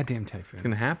 well, Goddamn typhoon. it's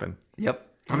gonna happen. Yep.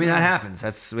 I mean that happens.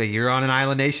 That's you're on an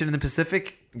island nation in the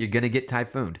Pacific. You're gonna get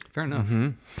typhooned. Fair enough.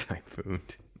 Typhoon.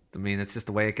 I mean, it's just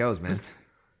the way it goes, man.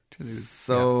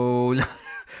 So,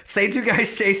 same 2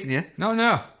 guys chasing you.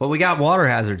 No. Well, we got water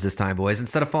hazards this time, boys.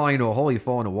 Instead of falling into a hole, you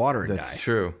fall into water and That's die.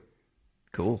 true.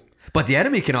 Cool. But the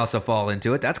enemy can also fall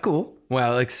into it. That's cool.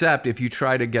 Well, except if you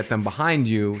try to get them behind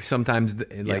you, sometimes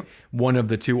like one of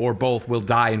the 2 or both will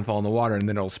die and fall in the water, and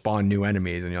then it'll spawn new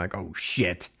enemies, and you're like, oh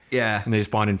shit. Yeah. And they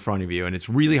spawn in front of you, and it's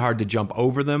really hard to jump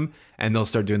over them, and they'll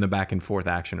start doing the back and forth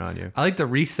action on you. I like the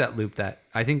reset loop that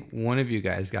I think one of you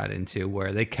guys got into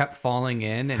where they kept falling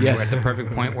in and Yes. you were at the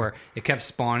perfect point where it kept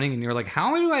spawning and you were like,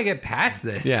 how do I get past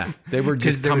this? Yeah, they were 'Cause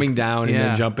just there was- coming down and yeah.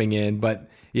 then jumping in, but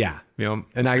yeah, you know,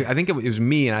 and I think it was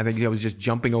me, and I think I was just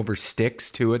jumping over sticks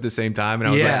too at the same time, and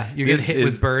I was Yeah, like, you're getting this hit is-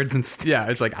 with birds and stuff. Yeah,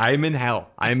 it's like I'm in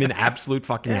hell. I'm in absolute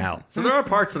fucking hell. So there are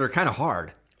parts that are kind of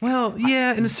hard. Well,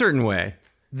 yeah, in a certain way.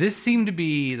 This seemed to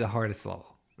be the hardest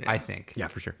level, I think. Yeah,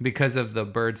 for sure. Because of the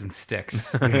birds and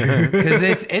sticks. Because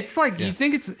it's like you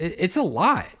think it's a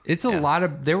lot. It's a lot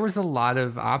of there was a lot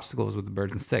of obstacles with the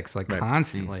birds and sticks, like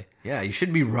constantly. Yeah, you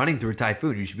shouldn't be running through a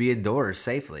typhoon. You should be indoors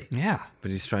safely. Yeah.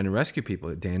 But he's trying to rescue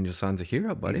people. Daniel San's a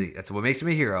hero, buddy. That's what makes him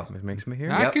a hero. It makes him a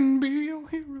hero. I Yep. can be your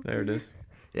hero. There it is.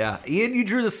 Yeah. Ian, you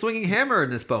drew the swinging hammer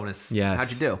in this bonus. Yes.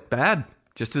 How'd you do? Bad.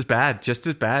 Just as bad. Just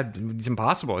as bad. It's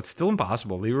impossible. It's still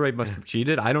impossible. Leroy must have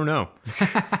cheated. I don't know.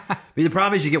 I mean, the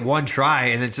problem is you get one try,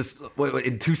 and it's just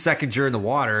in 2 seconds you're in the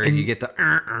water, and you get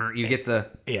the you get the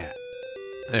Yeah.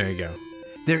 There you go.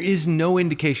 There is no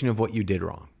indication of what you did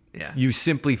wrong. Yeah. You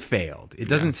simply failed. It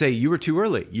doesn't say you were too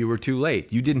early, you were too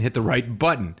late, you didn't hit the right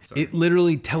button. It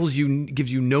literally tells you,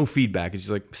 gives you no feedback. It's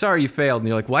just like, sorry, you failed. And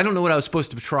you're like, well, I don't know what I was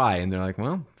supposed to try. And they're like,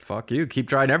 well, Fuck you. Keep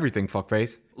trying everything,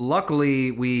 fuckface.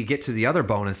 Luckily, we get to the other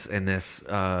bonus in this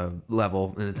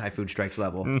level, in the Typhoon Strikes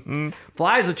level.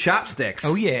 Flies with chopsticks.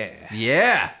 Oh, yeah.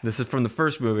 Yeah. This is from the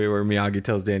first movie where Miyagi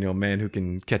tells Daniel, man who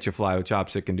can catch a fly with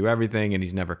chopstick and do everything, and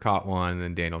he's never caught one. And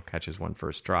then Daniel catches one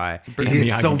first try. And He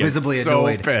gets Miyagi so gets visibly so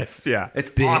annoyed. pissed. Yeah. It's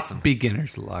Be- awesome.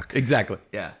 Beginner's luck. Exactly.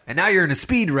 Yeah. And now you're in a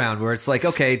speed round where it's like,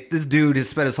 okay, this dude has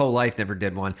spent his whole life, never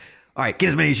did one. All right, get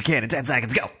as many as you can in 10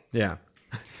 seconds. Go. Yeah.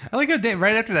 I like how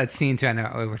right after that scene, too, I know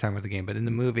we're talking about the game, but in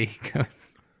the movie, he goes,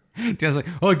 Dan's like,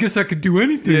 oh, I guess I could do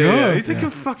anything. huh? He's like, oh,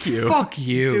 fuck you. Fuck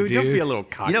you, dude. Don't be a little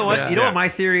cock. You know what? Yeah. You know what my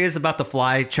theory is about the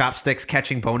fly chopsticks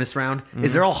catching bonus round?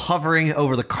 Is they're all hovering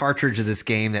over the cartridge of this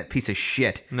game, that piece of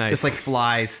shit. Nice. Just like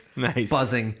flies Nice.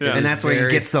 buzzing. Yeah. And that's where you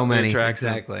Very get so many. attractive.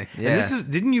 Exactly. Yeah. And this is,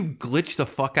 didn't you glitch the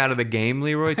fuck out of the game,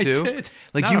 Leroy, too? did.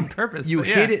 Like Not you on purpose, You but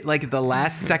hit yeah. it like the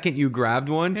last second you grabbed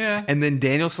one. Yeah. And then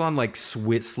Danielson like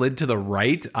slid to the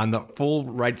right on the full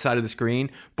right side of the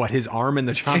screen, but his arm and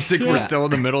the chopstick were still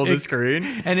in the middle of the screen.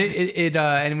 And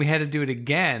and we had to do it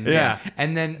again. Yeah.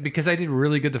 And then because I did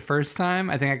really good the first time,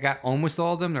 I think I got almost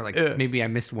all of them. They're like maybe I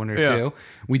missed one or Yeah. two.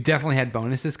 We definitely had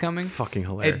bonuses coming. Fucking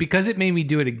hilarious. Because it made me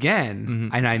do it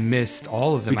again, and I missed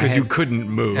all of them. Because I you had- couldn't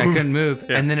move. I couldn't move.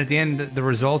 And then at the end, the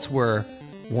results were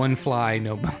one fly,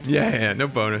 no bonus. Yeah, no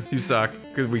bonus. You suck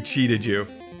because we cheated you.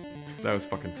 That was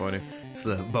fucking funny. It's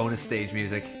the bonus stage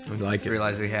music. I like Just it.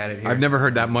 realized we had it here. I've never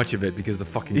heard that much of it because the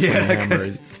fucking swing Yeah, hammer 'cause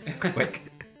is. it's quick.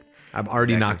 I'm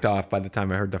already knocked off by the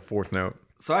time I heard the fourth note.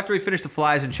 So after we finished the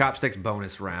flies and chopsticks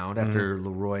bonus round, after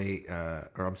Leroy,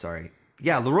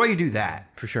 Leroy, you do that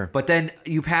For sure. But then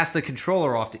you pass the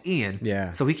controller off to Ian,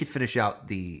 Yeah. so he could finish out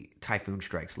the Typhoon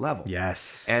Strikes level.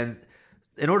 Yes. And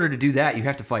in order to do that, you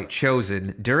have to fight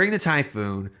Chosen during the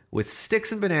typhoon with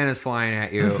sticks and bananas flying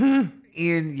at you. Mm-hmm.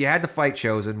 Ian, you had to fight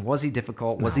Chosen. Was he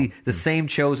difficult? Was he the same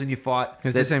Chosen you fought?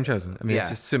 It's the same chosen. I mean, Yeah.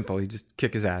 it's just simple. You just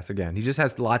kick his ass again. He just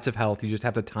has lots of health. You just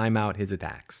have to time out his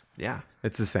attacks. Yeah.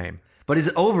 It's the same. But is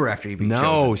it over after you beat No,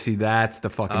 Chosen? see, that's the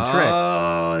fucking trick.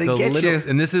 Oh, they The get little- you.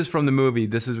 And this is from the movie.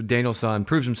 This is Daniel's son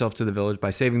proves himself to the village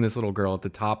by saving this little girl at the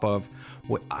top of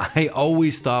what I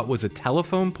always thought was a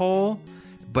telephone pole,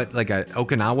 but like a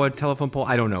Okinawa telephone pole.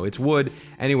 I don't know. It's wood.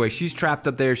 Anyway, she's trapped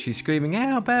up there. She's screaming,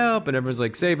 help, help. And everyone's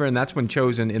like, save her. And that's when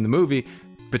Chosen in the movie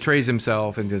betrays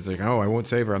himself and just like, oh, I won't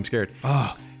save her. I'm scared.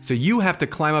 Oh. So you have to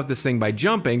climb up this thing by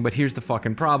jumping. But here's the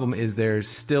fucking problem is there's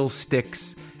still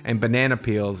sticks and banana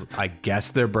peels, I guess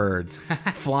they're birds,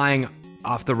 flying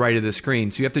off the right of the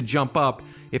screen. So you have to jump up.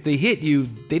 If they hit you,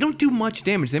 they don't do much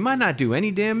damage. They might not do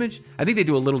any damage. I think they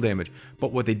do a little damage.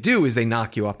 But what they do is they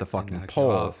knock you off the fucking knock you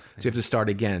pole. off. So you have to start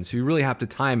again. So you really have to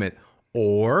time it.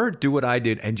 Or do what I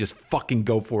did and just fucking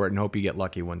go for it and hope you get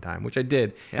lucky one time, which I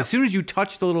did. As soon as you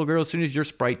touch the little girl, as soon as your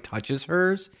sprite touches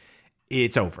hers,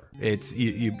 it's over. It's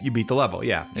you beat the level.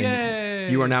 Yeah. And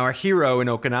Yay. you are now a hero in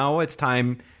Okinawa. It's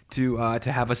time to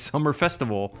have a summer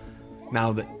festival.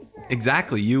 Now that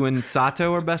exactly, you and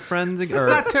Sato are best friends. Or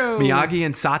Sato. Miyagi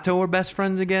and Sato are best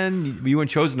friends again. You and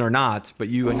Chosen are not, but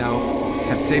you now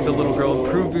have saved the little girl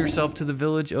and proved yourself to the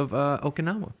village of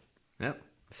Okinawa. Yep.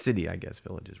 City, I guess.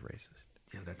 Village is racist.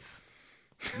 Yeah, that's.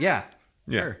 Yeah.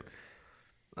 Yeah. Sure.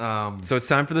 So it's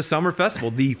time for the summer festival,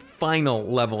 the final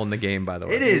level in the game, by the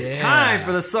way. It is time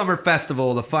for the Summer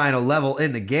Festival, the final level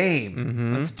in the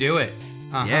game. Let's do it.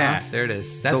 Uh-huh. Yeah. There it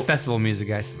is. That's So- festival music,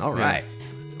 guys. All right.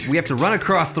 We have to run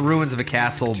across the ruins of a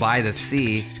castle by the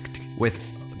sea with,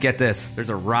 get this, there's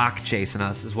a rock chasing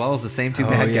us, as well as the same two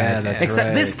bad yeah, guys. that's Except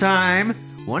right. this time,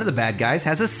 one of the bad guys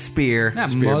has a spear. That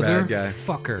Spear bad guy.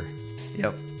 motherfucker.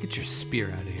 Yep. Get your spear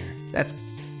out of here.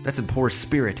 That's in poor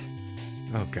spirit.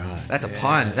 Oh, God. That's a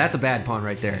pun. That's a bad pun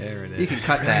right there. There it You can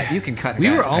cut that. You can cut We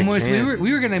that. were almost can't.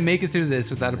 we were gonna make it through this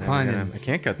without a pun. I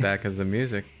can't cut that because of the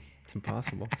music. It's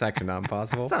impossible. It's actually not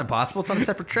impossible. It's not impossible. It's on a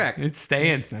separate track. It's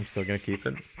staying. I'm still going to keep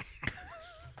it.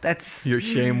 That's Your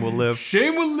shame will live.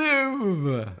 Shame will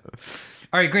live.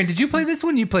 All right, Grant, did you play this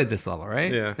one? You played this level,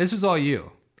 right? Yeah. This was all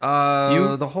you.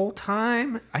 you the whole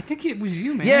time. I think it was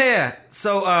you, man. Yeah.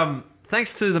 So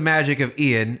thanks to the magic of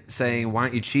Ian saying, "Why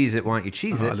don't you cheese it? Why don't you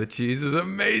cheese Oh, it?" the cheese is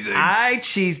amazing. I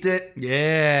cheesed it.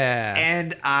 Yeah.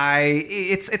 And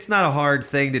it's not a hard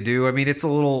thing to do. I mean, it's a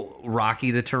little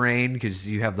rocky, the terrain, because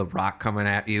you have the rock coming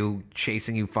at you,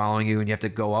 chasing you, following you, and you have to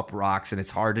go up rocks, and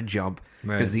it's hard to jump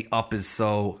because the up is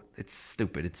it's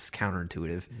stupid. It's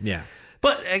counterintuitive. Yeah.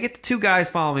 But I get the two guys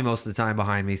following me most of the time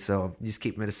behind me, so you just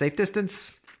keep them at a safe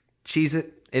distance, cheese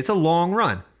it. It's a long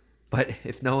run, but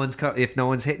if no one's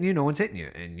hitting you, no one's hitting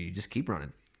you, and you just keep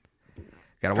running.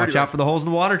 Got to watch out for the holes in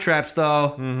the water traps,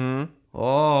 though. Mm-hmm.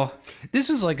 Oh, This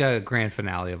was like a grand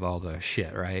finale of all the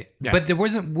shit, right? Yeah. But there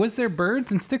wasn't. Was there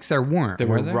birds and sticks? There weren't. There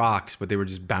were there? rocks, but they were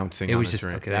just bouncing. It on was the just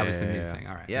terrain. okay. That was the Yeah, new yeah, thing.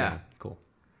 All right. Yeah. Cool.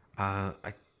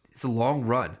 it's a long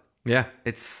run. Yeah,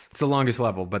 It's it's the longest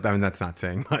level, but I mean that's not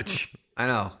saying much. I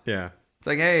know. Yeah, It's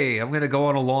like, hey, I'm gonna go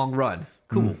on a long run.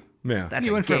 Cool. yeah. That's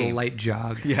You a went for a game. light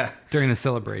jog. Yeah. During the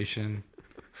celebration,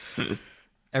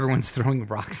 everyone's throwing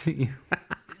rocks at you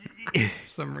for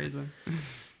some reason,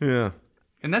 yeah.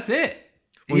 and that's it.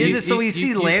 So we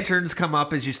see lanterns come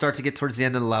up as you start to get towards the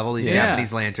end of the level. These Yeah.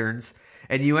 Japanese lanterns,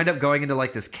 and you end up going into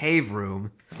like this cave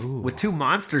room with two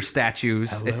monster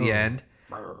statues at the end,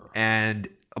 and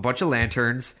a bunch of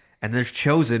lanterns. And there's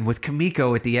Chosen with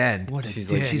Kamiko at the end. What a She's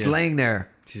dick. like- She's Yeah. laying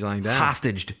there, She's lying down.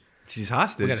 hostaged. She's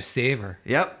hostage. We gotta save her.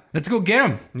 Yep. Let's go get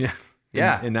him. Yeah,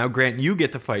 Yeah. And now Grant, you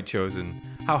get to fight Chosen.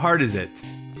 How hard is it?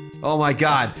 Oh my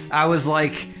god. I was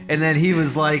like, and then he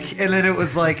was like, and then it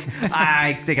was like,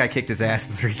 I think I kicked his ass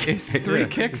in 3 kicks. Three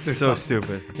kicks or So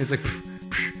something. stupid. It's like,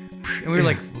 and we were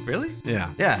like, really? Yeah.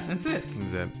 Yeah. That's it.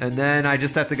 That's it. And then I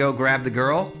just have to go grab the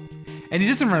girl. And he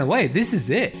doesn't run away. This is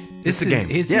it. This It's a game.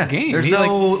 It's Yeah. a game. There's He,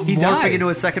 no he morphing dies. into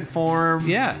a second form.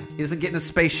 Yeah. He doesn't get in a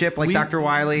spaceship like Dr.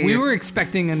 Wily. We were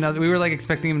expecting another. We were like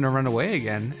expecting him to run away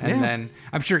again, and Yeah. then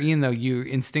I'm sure Ian, though, you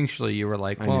instinctually you were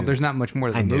like, well, knew. there's not much more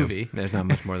to the I knew. movie. There's not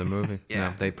much more to the movie. Yeah.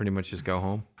 No, they pretty much just go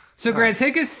home. So Grant,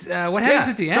 take us. What happens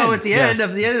at the end? So at the Yeah. end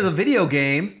of the video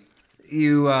game,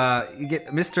 you get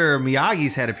Mr.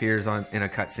 Miyagi's head appears in a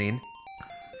cutscene.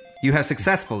 You have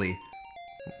successfully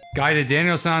guided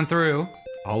Daniel-san through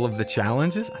All of the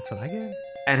challenges? That's what I get.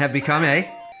 and have become a.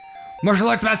 martial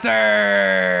arts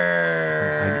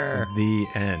master. The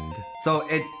end. So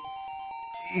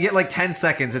you get like 10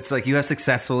 seconds. It's like you have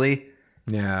successfully,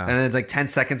 Yeah. and then it's like 10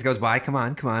 seconds goes by. Come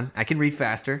on, I can read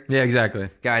faster. yeah, exactly.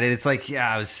 Guided. It's like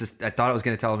I thought it was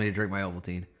going to tell me to drink my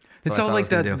Ovaltine. It's So I all thought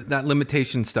like I was gonna do. that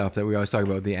limitation stuff that we always talk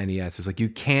about with the NES. It's like you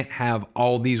can't have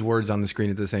all these words on the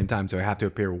screen at the same time, so I have to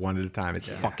appear one at a time. It's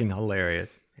fucking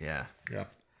hilarious. Yeah. Yeah.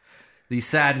 The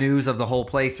sad news of the whole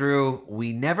playthrough: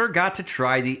 we never got to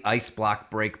try the ice block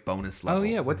break bonus level. Oh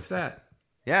yeah, what's that?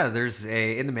 Yeah, there's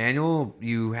in the manual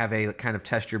you have a kind of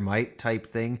test your might type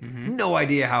thing. Mm-hmm. No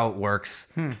idea how it works.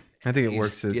 I think it You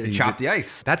works. just- you chop the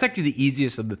ice. That's actually the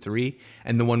easiest of the three,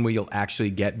 and the one where you'll actually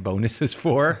get bonuses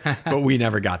for. But we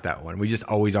never got that one. We just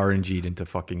always RNG'd into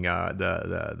fucking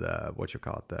the what you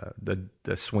call it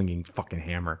the swinging fucking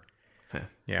hammer.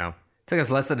 Yeah. Took us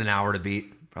less than an hour to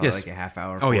beat. Probably Yes. like a half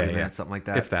hour, Oh 40 yeah, minutes, something like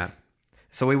that. If that.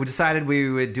 So we decided we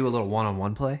would do a little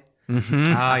one-on-one play.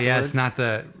 Ah, yes, not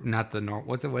the normal.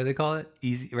 What do they call it?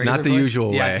 Easy, regular Not the play?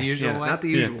 usual Yeah, way. the usual Yeah, way. not the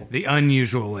usual. The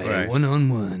unusual way. Right.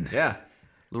 1-on-1. Yeah.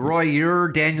 Leroy, you're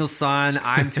Daniel's son.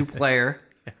 I'm two-player.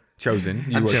 Chosen.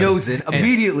 You I'm were chosen.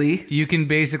 Immediately, You can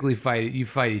basically fight. You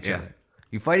fight each other.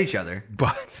 you fight each other.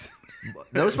 But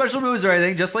No special moves or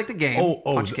anything, just like the game.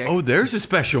 Punch kick. there's a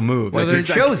special move. Well, Like, there's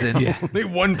it's chosen. Yeah. only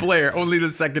one player, only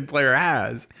the second player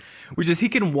has, which is he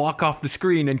can walk off the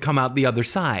screen and come out the other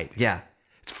side. Yeah.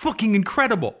 It's fucking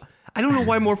incredible. I don't know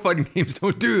why more fighting games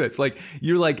don't do this. Like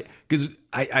you're like, because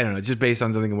I don't know, it's just based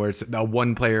on something where it's the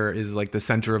one player is like the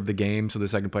center of the game, so the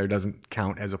second player doesn't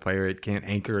count as a player. It can't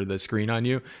anchor the screen on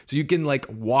you, so you can like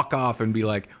walk off and be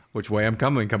like, which way I'm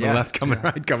coming, coming Yeah. left, coming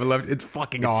right, coming left. It's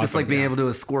fucking It's awesome. just like being able to do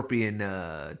a scorpion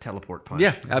teleport punch.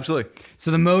 Yeah, absolutely.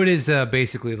 So the mode is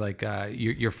basically like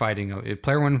you're fighting.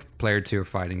 Player 1, player 2 are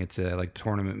fighting. It's a like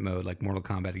tournament mode, like Mortal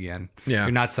Kombat again. Yeah.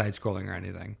 You're not side scrolling or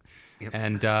anything.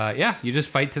 And yeah, you just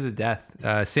fight to the death.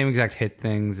 Same exact hit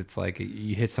things. It's like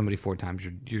you hit somebody 4 times,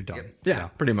 you're done. Yeah,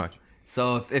 So, pretty much.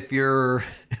 So if you're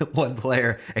one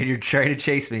player and you're trying to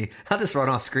chase me, I'll just run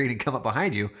off screen and come up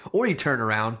behind you, or you turn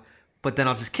around, but then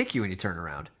I'll just kick you when you turn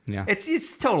around. Yeah.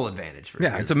 It's total advantage for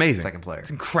Yeah, your it's amazing. second player.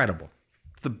 It's incredible.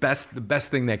 It's the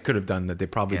best thing they could have done that they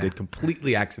probably Yeah. did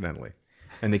completely accidentally,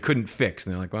 and they couldn't fix.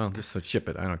 And they're like, well, just ship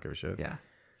it. I don't give a shit. Yeah.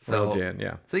 Well, So Jan,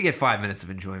 yeah. So you get 5 minutes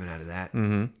of enjoyment out of that.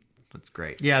 Mm-hmm. That's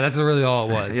great. yeah, that's really all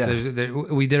it was. Yeah.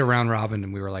 We did a round robin,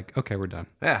 and we were like, okay, we're done.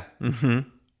 Yeah. Mm-hmm.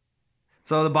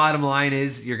 So the bottom line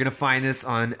is you're going to find this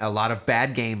on a lot of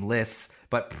bad game lists,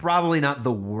 but probably not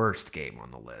the worst game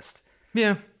on the list.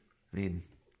 Yeah. I mean,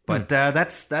 but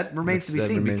that remains to be That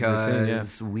seen remains to be seen, yeah.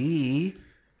 because We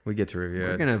get to review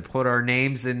we're it. going to put our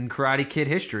names in Karate Kid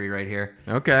history right here.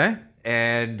 Okay.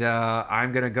 And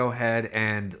I'm going to go ahead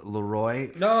and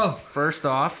Leroy. No. First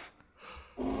off,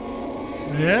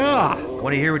 Yeah. I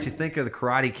want to hear what you think of the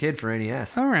Karate Kid for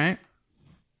NES. All right.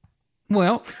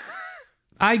 Well,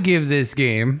 I give this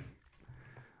game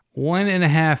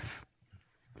 1.5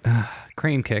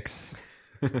 crane kicks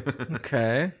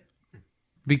Okay.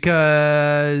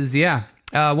 because, yeah,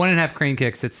 1.5 crane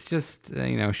kicks. It's just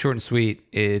short and sweet.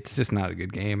 It's just not a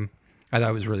good game. I thought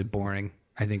it was really boring.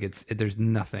 I think there's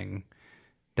nothing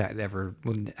that ever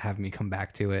would have me come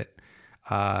back to it.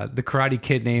 The Karate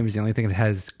Kid name is the only thing it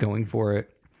has going for it.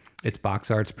 Its box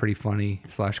art's pretty funny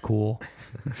 / cool.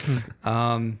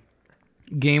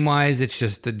 Game wise, it's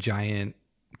just a giant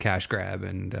cash grab,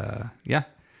 and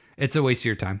it's a waste of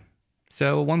your time.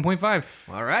 So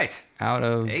 1.5 All right. out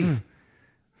of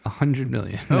 100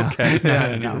 million. Okay.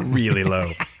 Really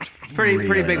low. It's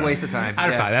pretty big waste of time. Out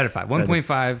of 5. 1.5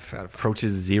 out of 5.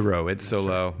 Approaches 0. It's so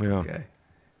low. Yeah. Okay.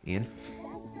 Ian?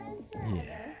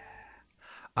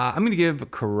 I'm going to give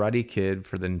Karate Kid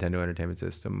for the Nintendo Entertainment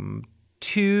System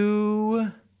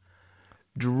 2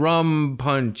 drum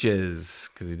punches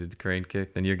because he did the crane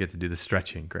kick. Then you get to do the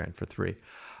stretching, Grant, for 3.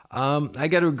 I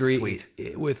got to agree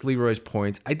with Leroy's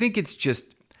points. I think it's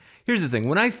just, here's the thing.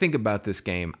 When I think about this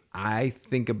game, I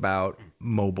think about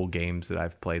mobile games that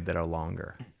I've played that are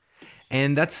longer.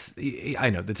 And I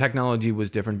know the technology was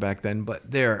different back then,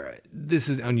 but this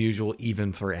is unusual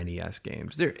even for NES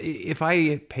games. If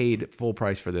I paid full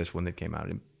price for this when it came out,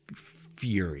 I'm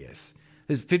furious.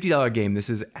 This $50 game, this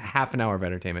is half an hour of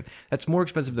entertainment. That's more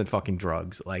expensive than fucking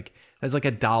drugs. Like, that's like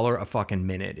 $1 a fucking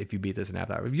minute if you beat this in half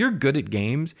an hour. If you're good at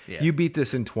games, you beat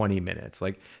this in 20 minutes.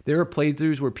 Like, there are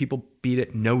playthroughs where people beat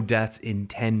it, no deaths, in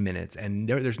 10 minutes. And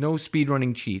there's no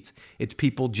speedrunning cheats. It's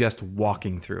people just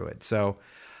walking through it. So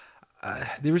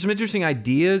there were some interesting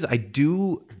ideas. I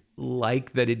do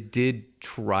like that it did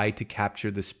try to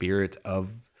capture the spirit of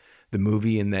the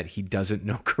movie in that he doesn't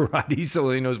know karate, so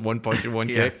he knows one punch and one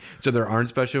kick. So there aren't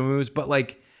special moves. But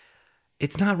like,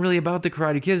 it's not really about the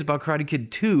Karate Kid. It's about Karate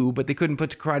Kid 2, but they couldn't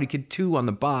put Karate Kid 2 on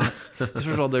the box. First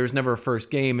of all, there was never a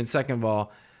first game. And second of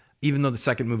all, even though the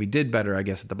second movie did better, I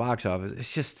guess, at the box office,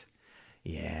 it's just,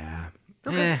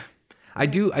 Okay. I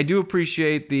do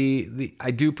appreciate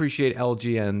I do appreciate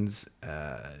LGN's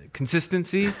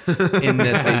consistency in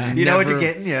that they what you're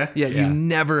getting, you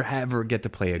never ever get to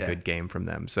play a good game from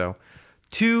them. So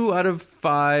 2 out of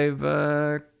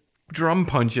 5 drum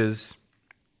punches.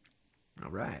 All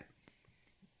right.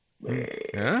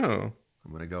 Oh,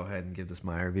 I'm gonna go ahead and give this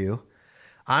my review.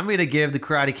 I'm gonna give the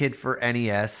Karate Kid for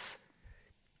NES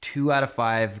 2 out of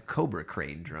 5 Cobra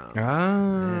crane drums.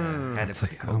 Had to put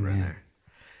the Cobra in there.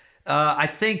 I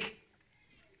think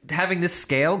having this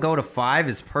scale go to 5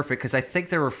 is perfect because I think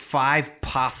there were 5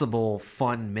 possible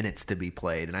fun minutes to be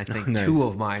played, and I think 2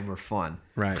 of mine were fun.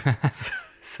 Right.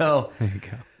 So There you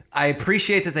go. I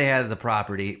appreciate that they had the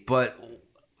property, but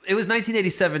it was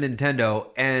 1987 Nintendo,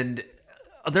 and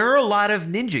there are a lot of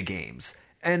ninja games.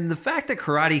 And the fact that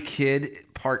Karate Kid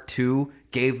Part 2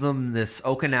 gave them this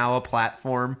Okinawa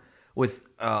platform with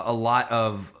a lot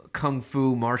of kung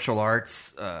fu martial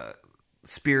arts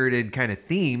spirited kind of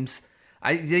themes,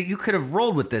 you could have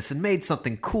rolled with this and made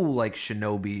something cool like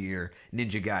Shinobi or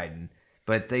Ninja Gaiden.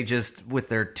 But they just, with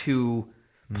their 2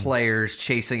 players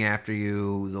chasing after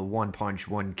you, the one punch,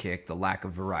 one kick, the lack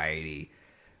of variety,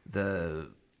 the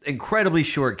incredibly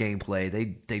short gameplay,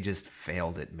 they just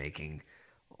failed at making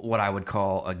what I would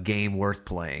call a game worth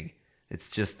playing. It's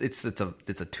just it's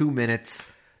a 2 minutes.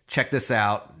 Check this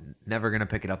out. Never gonna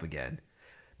pick it up again.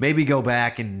 Maybe go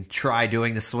back and try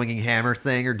doing the swinging hammer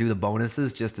thing or do the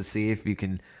bonuses just to see if you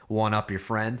can one up your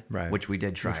friend. Right. Which we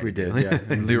did try. Which we to did. do. Yeah.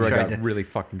 And Leroy Tried got to- really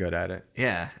fucking good at it.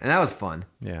 Yeah, and that was fun.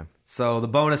 Yeah. So the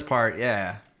bonus part,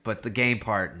 but the game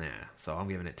part, nah. So I'm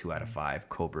giving it 2 out of 5.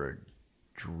 Cobra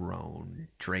drum.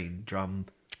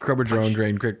 Cobra drone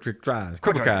drain Cobra Kai's.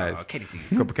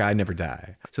 Cobra Kai never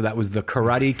die. So that was the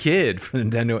Karate Kid for the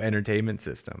Nintendo Entertainment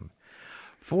System.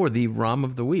 For the ROM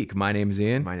of the week, my name's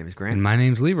Ian. My name is And Grant. my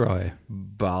name's Leroy.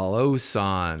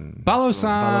 Balosan.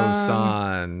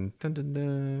 Balosan. Dun, dun,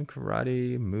 dun.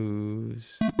 Karate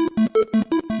moves.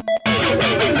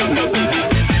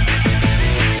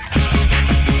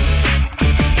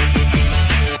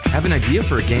 Have an idea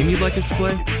for a game you'd like us to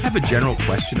play? Have a general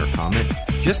question or comment?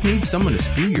 Just need someone to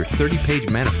spew your 30-page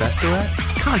manifesto at?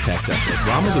 Contact us at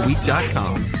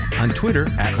romoftheweek.com, on Twitter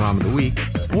at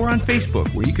romoftheweek, or on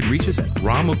Facebook where you can reach us at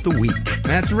Rom of the Week.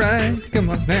 That's right. Come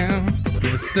on down.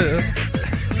 Give us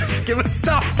stuff. Give us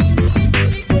stuff!